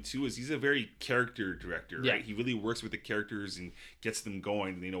got to give him too is he's a very character director, right? Yeah. He really works with the characters and gets them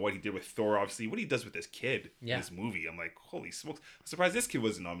going. You know, what he did with Thor, obviously, what he does with this kid in this movie. I'm like, holy smokes. I'm surprised this kid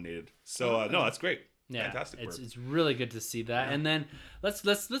wasn't nominated. So, no, that's great. Yeah, fantastic work. It's really good to see that. And then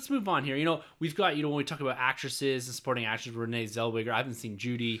let's move on here. You know, we've got, when we talk about actresses and supporting actors, Renee Zellweger. I haven't seen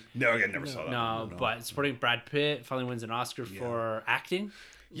Judy. No, I never saw that. No, but supporting Brad Pitt finally wins an Oscar for acting.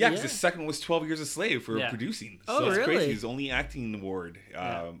 Yeah, because the second one was 12 Years a Slave for producing. So it's crazy. His only acting award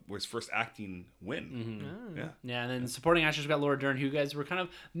was first acting win. Yeah, and then supporting actors, we've got Laura Dern, who you guys were kind of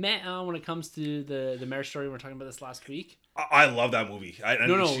met on when it comes to the Marriage Story. We were talking about this last week. I love that movie.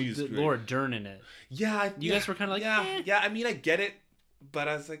 Laura Dern in it. Yeah. You guys were kind of like, Yeah, I mean, I get it, but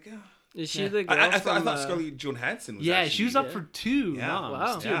I was like, Is she the girl I from, thought Scarlett Johansson was she was up for 2 Yeah. noms.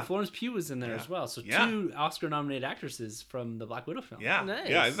 Wow. Too. And Florence Pugh was in there as well. So 2 Oscar-nominated actresses from the Black Widow film. Yeah. Nice.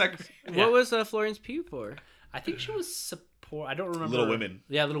 Yeah, isn't that great? What was Florence Pugh for? I think she was support. I don't remember. Little Women.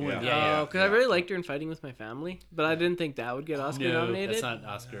 Yeah, Little Women. Oh, because I really liked her in Fighting with My Family, but I didn't think that would get Oscar nominated. That's not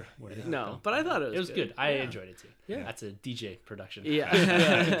Oscar. No, but I thought it was good. I enjoyed it too. Yeah. That's a DJ production. Yeah.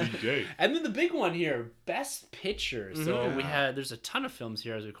 DJ. And then the big one here, Best Picture. So there's a ton of films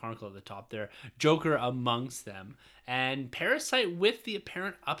here as we chronicle at the top there. Joker amongst them. And Parasite with the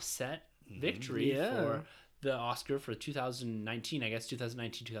apparent upset victory for the Oscar for 2019, I guess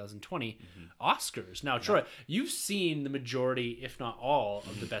 2019, 2020 Oscars. Now, Troy, you've seen the majority, if not all,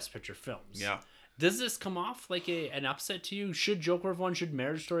 of the Best Picture films. Yeah. Does this come off like an upset to you? Should Joker have won? Should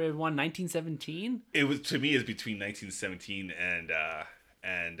Marriage Story have won? 1917? It was, to me, is between 1917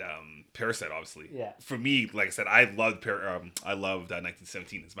 and Parasite, obviously. Yeah. For me, like I said, I loved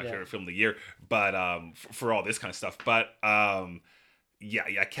 1917. It's my favorite film of the year. But for all this kind of stuff, but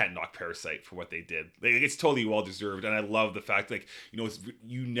I can't knock Parasite for what they did. Like, it's totally well deserved, and I love the fact, like,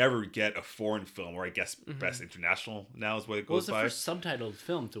 you never get a foreign film, or I guess Best International now is what it goes by. Well, it's the first subtitled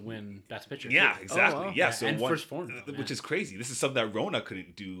film to win Best Picture. Yeah, too. exactly. Oh, wow. Yeah, so and first foreign film, which is crazy. This is something that Rona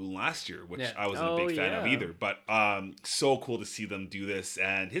couldn't do last year, which I wasn't a big fan of yeah. either. But so cool to see them do this,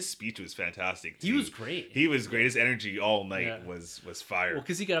 and his speech was fantastic too. He was great. He was great. His energy all night was fire. Well,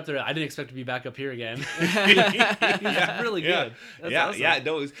 because he got up there, I didn't expect to be back up here again. He was really good. That's yeah, awesome. yeah.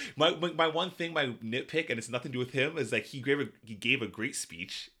 No, it was, my one thing, my nitpick, and it's nothing to do with him, is like he gave a great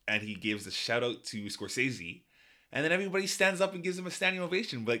speech, and he gives a shout out to Scorsese, and then everybody stands up and gives him a standing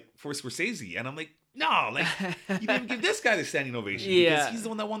ovation, like for Scorsese, and I'm like, no, like you didn't give this guy the standing ovation because he's the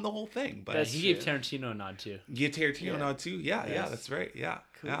one that won the whole thing. But he gave Tarantino a nod too. You get Tarantino nod too? Yeah, that's right. Yeah,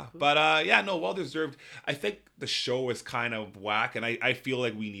 Cool. But well deserved. I think the show is kind of whack, and I feel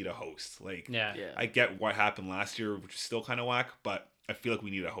like we need a host. Like, I get what happened last year, which is still kind of whack, but I feel like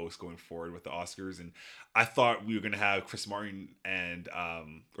we need a host going forward with the Oscars. And I thought we were gonna have Steve Martin and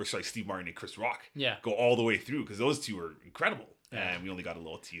Chris Rock go all the way through, because those two are incredible, and we only got a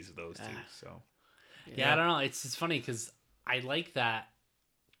little tease of those two. So. Yeah, I don't know. It's funny because I like that,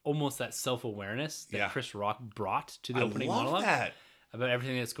 almost that self-awareness that Chris Rock brought to the opening monologue about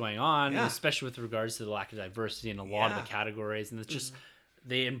everything that's going on, especially with regards to the lack of diversity in a lot of the categories. And it's just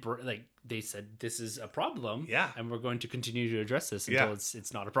they said this is a problem, and we're going to continue to address this until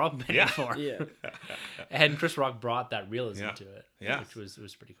it's not a problem anymore. And Chris Rock brought that realism to it, which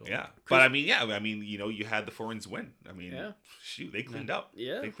was pretty cool. But I mean, you had the foreigners win. I mean, shoot, they cleaned up.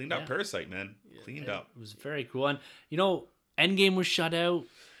 They cleaned up Parasite, man. Cleaned up. It was very cool. And Endgame was shut out.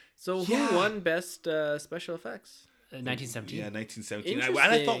 So who won Best Special Effects? 1917. Yeah, 1917. And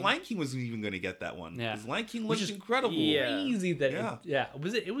I thought Lion King wasn't even going to get that one. Yeah, Lion King looked incredible. Crazy that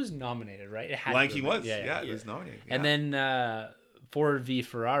it was nominated, right? It had Lion King was. It was nominated. And then Ford v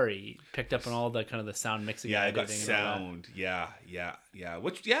Ferrari picked up on all the kind of the sound mixing. Yeah, I got sound. Yeah.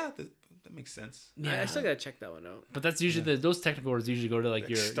 Which that makes sense. Yeah, I still gotta check that one out. But that's usually those technical words usually go to like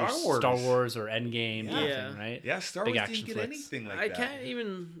your Star Wars or Endgame, thing, right? Yeah, Star Wars didn't get anything like that. I can't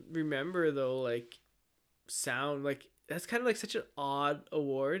even remember though, like sound, like that's kind of like such an odd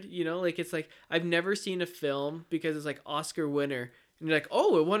award, like it's like I've never seen a film because it's like Oscar winner. And you're like,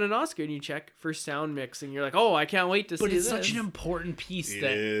 oh, it won an Oscar, and you check for sound mixing. You're like, oh, I can't wait to see this. But it's such an important piece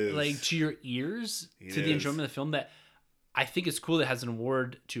like to your ears, to the enjoyment of the film, that I think it's cool that it has an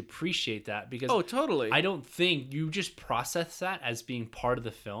award to appreciate that, because totally. I don't think you just process that as being part of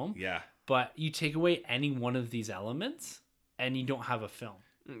the film. Yeah. But you take away any one of these elements and you don't have a film.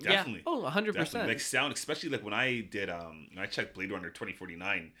 Definitely. Oh, 100%. Definitely. Like sound, especially like when I did when I checked Blade Runner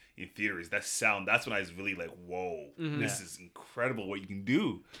 2049 in theaters, that sound, that's when I was really like, whoa, this is incredible what you can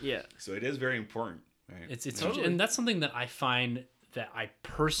do. Yeah. So it is very important. Right? It's Totally. huge. And that's something that I find that I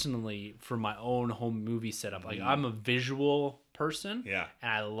personally, for my own home movie setup, like I'm a visual person. Yeah.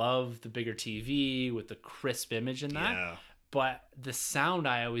 And I love the bigger TV with the crisp image in that. Yeah. But the sound,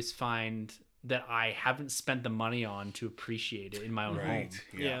 I always find that I haven't spent the money on to appreciate it in my own home. Right.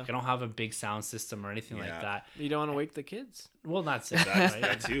 Yeah. Like, I don't have a big sound system or anything like Yeah. that. You don't want to wake the kids. Well, that's it. That's right?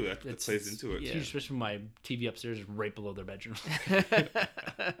 that too. That plays into it. yeah. Huge, especially when my TV upstairs is right below their bedroom.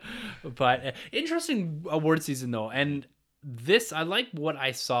 But interesting award season though, and this, I like what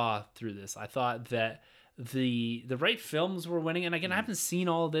I saw through this. I thought that the right films were winning, and again, I haven't seen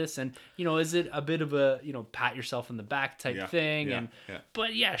all this, and is it a bit of a pat yourself in the back type thing? Yeah. And Yeah.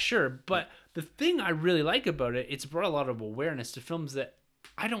 but yeah, sure. But the thing I really like about it, it's brought a lot of awareness to films that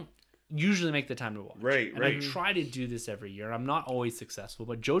I don't usually make the time to watch. Right, and right. I try to do this every year. I'm not always successful,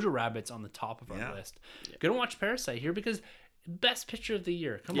 but Jojo Rabbit's on the top of our list. Gonna watch Parasite here because best picture of the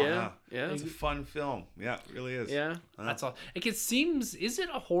year. Come on. Yeah. It's a fun film. Yeah, it really is. Yeah. That's all. Like, it seems, is it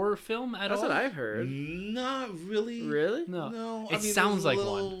a horror film at That's all? what I've heard. Not really. Really? No. No. It sounds like there's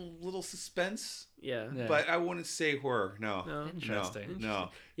a one. little suspense, Yeah. Yeah. but I wouldn't say horror. No. No. Interesting. No.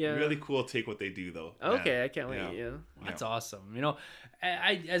 Yeah. Really cool take what they do though. Okay, Yeah. I can't wait. Yeah. That's awesome.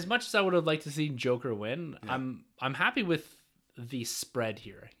 I as much as I would have liked to see Joker win, I'm happy with the spread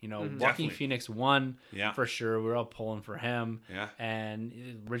here. Joaquin Definitely. Phoenix won Yeah. for sure. We're all pulling for him. Yeah.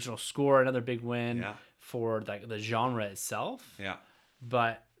 And original score, another big win Yeah. for like the genre itself. Yeah.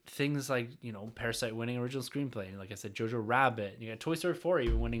 But things like Parasite winning original screenplay, like I said, Jojo Rabbit, you got Toy Story 4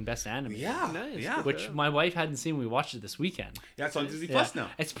 even winning best anime. Yeah. Nice. Yeah. Which my wife hadn't seen. We watched it this weekend. Yeah, it's on Disney Plus now.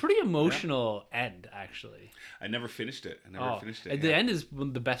 It's pretty emotional end actually. I never finished it. I never finished it. And the end is one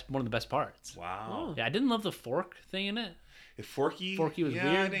of the best parts. Wow. Yeah, I didn't love the fork thing in it. If Forky was I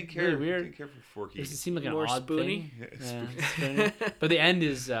weird, didn't care. really weird. I didn't care for Forky. It seemed like an More odd spoony? thing. Yeah, Yeah, spoony. But the end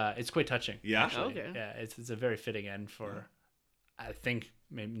is it's quite touching. Yeah? actually. Okay. Yeah, it's a very fitting end for I think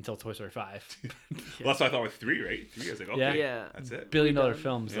maybe until Toy Story 5. Well, that's what I thought with 3, right? 3, I was like, okay, Yeah. that's it. $1 billion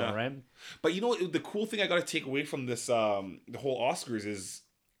films Yeah. though, right? But the cool thing I got to take away from this, the whole Oscars is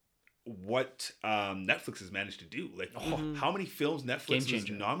what Netflix has managed to do. Like, how many films Game Netflix was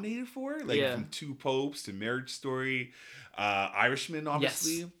changer. nominated for? Like, Yeah. from Two Popes to Marriage Story, Irishman,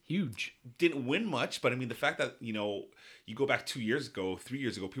 obviously. Yes. Huge. Didn't win much, but I mean, the fact that, you go back 3 years ago,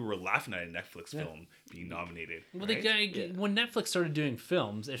 people were laughing at a Netflix film being nominated. Well, right? when Netflix started doing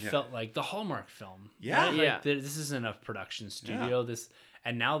films, it felt like the Hallmark film. Yeah. right? Yeah. Like, this isn't a production studio.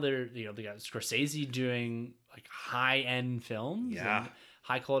 And now they're they got Scorsese doing like high end films. Yeah. And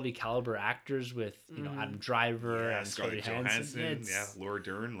high quality caliber actors with Adam Driver Yeah, and Scarlett Johansson. Johansson, It's Laura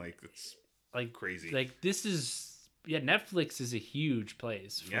Dern, like, it's like crazy. Like this is Netflix is a huge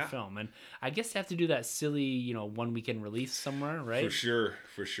place for film, and I guess they have to do that silly 1 weekend release somewhere, right?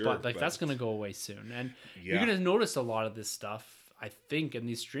 For sure. But that's gonna go away soon, and you're Yeah. gonna notice a lot of this stuff. I think in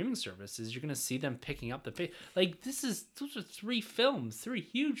these streaming services, you're gonna see them picking up the pace. Like those are 3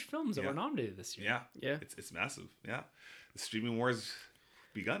 huge films that were nominated this year. Yeah. Yeah. It's massive. Yeah. The streaming wars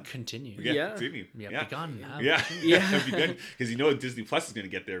begun. Continue. Yeah. Continue. Begun now. Yeah. Yeah. Begun. Because Disney Plus is going to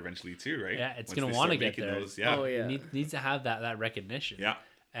get there eventually too, right? Yeah, it's Once gonna they want to start get making there. those, yeah. Oh, yeah. Needs to have that recognition. Yeah.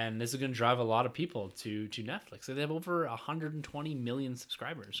 And this is going to drive a lot of people to Netflix. So they have over 120 million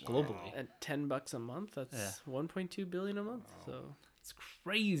subscribers globally. At $10 a month, that's 1.2 billion a month. So It's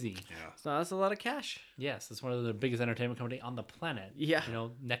crazy. Yeah. that's a lot of cash. Yes, it's one of the biggest entertainment company on the planet. Yeah.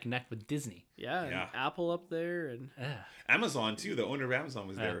 Neck and neck with Disney. Yeah, Yeah. and Apple up there, and Yeah. Amazon too. The owner of Amazon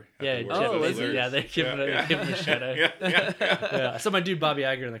was there. at Yeah, the Jeff awards. Oh, That is he? hilarious. Yeah, they're giving a shout out. Yeah. I saw my dude Bobby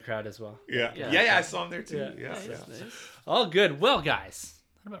Iger in the crowd as well. Yeah. I saw him there too. Yeah. Yeah. nice. All good. Well, guys,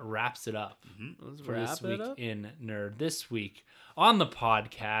 that about wraps it up Let's for wrap this it week up. in Nerd. This week on the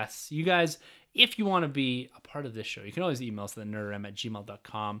podcast, you guys, if you want to be a part of this show, you can always email us at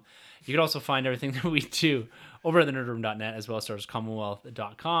thenerdroom@gmail.com. You can also find everything that we do over at thenerdroom.net as well as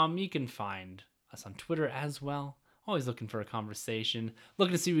starscommonwealth.com. You can find us on Twitter as well. Always looking for a conversation.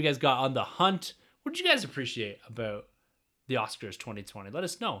 Looking to see what you guys got on the hunt. What did you guys appreciate about the Oscars 2020? Let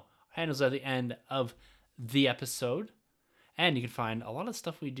us know. Our handles are at the end of the episode. And you can find a lot of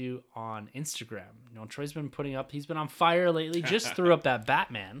stuff we do on Instagram. Troy's been putting up, he's been on fire lately. Just threw up that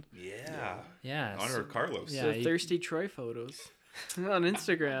Batman. Yeah. Yeah. Honor of Carlos. Yeah. So you- thirsty Troy photos on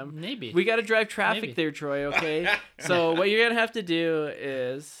Instagram. Maybe. We got to drive traffic Maybe. there, Troy. Okay. So what you're gonna have to do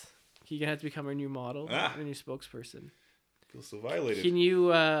is you're gonna have to become our new model, our new spokesperson. Feel so violated. Can you?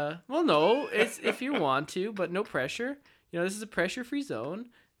 Well, no. It's if you want to, but no pressure. This is a pressure-free zone.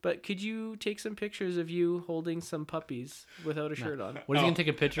 but could you take some pictures of you holding some puppies without a shirt on? What he's going to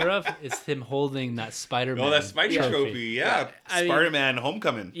take a picture of is him holding that Spider-Man. Oh, that Spidey trophy. Yeah. I mean- Spider-Man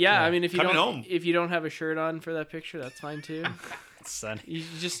Homecoming. Yeah, I mean, if you Coming don't home. if you don't have a shirt on for that picture, that's fine too. Son. You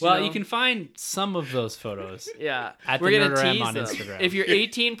just Well, know, you can find some of those photos. yeah. At We're the gonna Nerderem tease on them. Instagram. If you're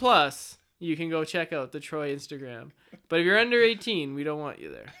 18 plus, you can go check out the Troy Instagram. But if you're under 18, we don't want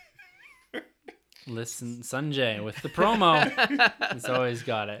you there. Listen, Sanjay with the promo. He's always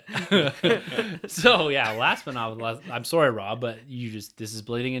got it. So yeah, last but not least, I'm sorry, Rob, but this is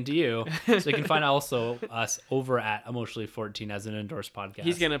bleeding into you. So you can find also us over at Emotionally 14 as an endorsed podcast.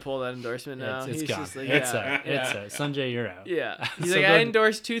 He's gonna pull that endorsement now. It's He's gone. just like, It's yeah, out. It's out. Sanjay, you're out. yeah. He's So like, go- I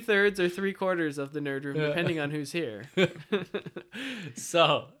endorse 2/3 or 3/4 of the nerd room, depending on who's here.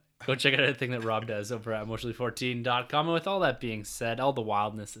 So go check out everything that Rob does over at emotionally14.com. And with all that being said, all the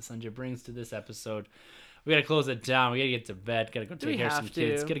wildness that Sanjay brings to this episode, we gotta close it down. We gotta get to bed. Gotta go Do we take care of have some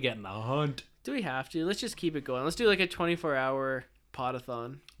kids. to? Gotta get in the hunt. Do we have to? Let's just keep it going. Let's do like a 24-hour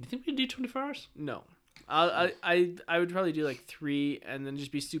podathon. You think we can do 24 hours? No. I would probably do like 3 and then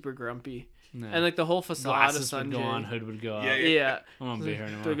just be super grumpy. No. And like the whole facade Glasses of would go Sanjay. on, hood would go up. Yeah, Yeah. I won't be here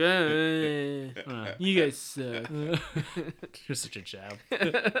Like, anymore. you guys suck. You're such a jab.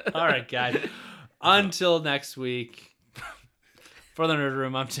 All right, guys. Until next week. For the Nerd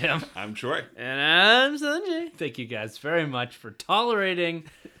Room, I'm Tim. I'm Troy. And I'm Sanjay. Thank you guys very much for tolerating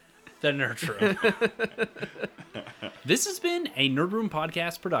the Nerd Room. This has been a Nerd Room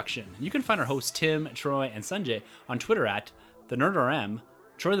podcast production. You can find our hosts Tim, Troy, and Sanjay on Twitter at the NerdRM,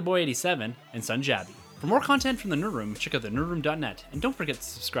 Troy the Boy 87, and Sunjabby. For more content from the Nerd Room, check out thenerdroom.net, and don't forget to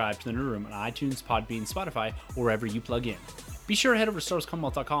subscribe to the Nerd Room on iTunes, Podbean, Spotify, or wherever you plug in. Be sure to head over to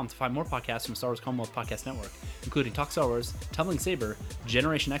StarWarsCommonwealth.com to find more podcasts from Star Wars Commonwealth Podcast Network, including Talk Star Wars, Tumbling Saber,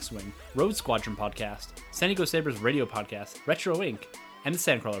 Generation X-Wing, Road Squadron Podcast, San Diego Saber's Radio Podcast, Retro Inc., and the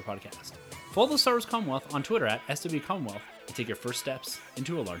Sandcrawler Podcast. Follow Star Wars Commonwealth on Twitter at SW Commonwealth and take your first steps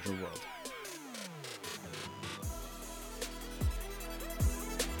into a larger world.